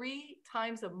 3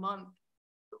 times a month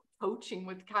coaching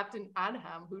with Captain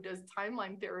Adham, who does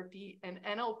timeline therapy and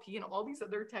NLP and all these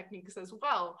other techniques as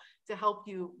well to help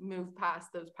you move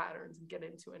past those patterns and get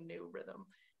into a new rhythm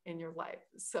in your life.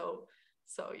 So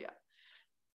yeah.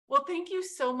 Well, thank you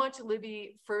so much,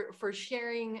 Libbi, for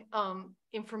sharing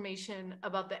information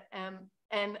about the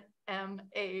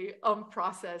NMA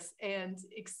process and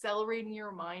accelerating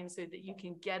your mind so that you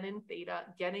can get in theta,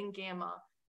 get in gamma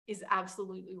is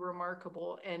absolutely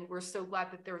remarkable. And we're so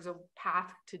glad that there's a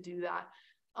path to do that.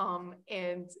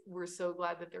 And we're so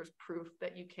glad that there's proof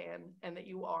that you can and that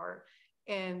you are.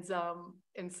 And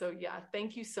so, yeah,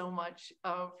 thank you so much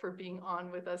for being on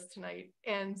with us tonight.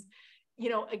 And you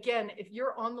know, again, if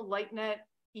you're on the LightNet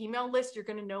email list, you're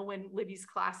going to know when Libbi's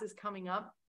class is coming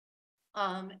up.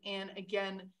 And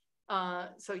again,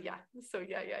 so yeah.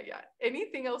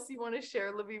 Anything else you want to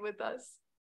share, Libbi, with us?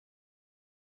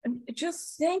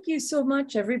 Just thank you so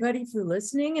much, everybody, for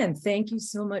listening. And thank you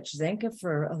so much, Zenka,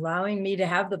 for allowing me to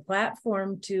have the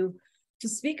platform to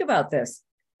speak about this.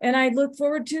 And I look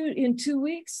forward to, in 2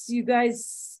 weeks, you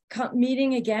guys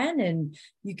meeting again, and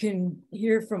you can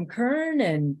hear from Kern,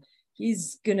 and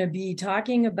he's going to be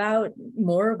talking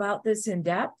more about this in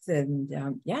depth. And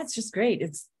yeah, it's just great.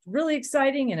 It's really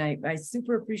exciting. And I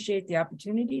super appreciate the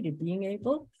opportunity to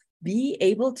be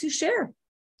able to share.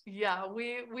 Yeah,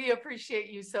 we appreciate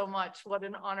you so much. What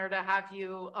an honor to have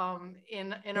you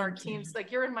in our teams.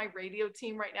 Like, you're in my radio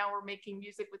team right now. We're making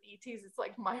music with ETs. It's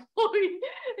like mind-blowing.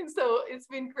 And so it's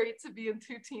been great to be in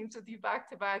 2 teams with you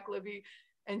back to back, Libbi,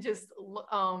 and just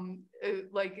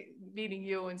like meeting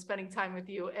you and spending time with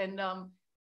you. And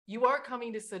you are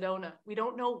coming to Sedona. We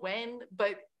don't know when,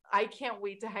 but I can't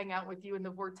wait to hang out with you in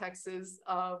the vortexes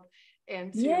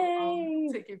and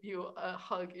to give you a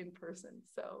hug in person.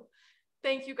 So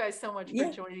thank you guys so much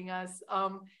for joining us.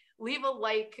 Leave a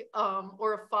like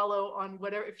or a follow on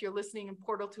whatever, if you're listening in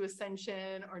Portal to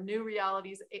Ascension or New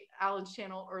Realities, Alan's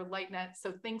channel, or LightNet.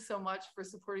 So thanks so much for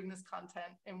supporting this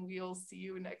content, and we'll see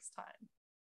you next time.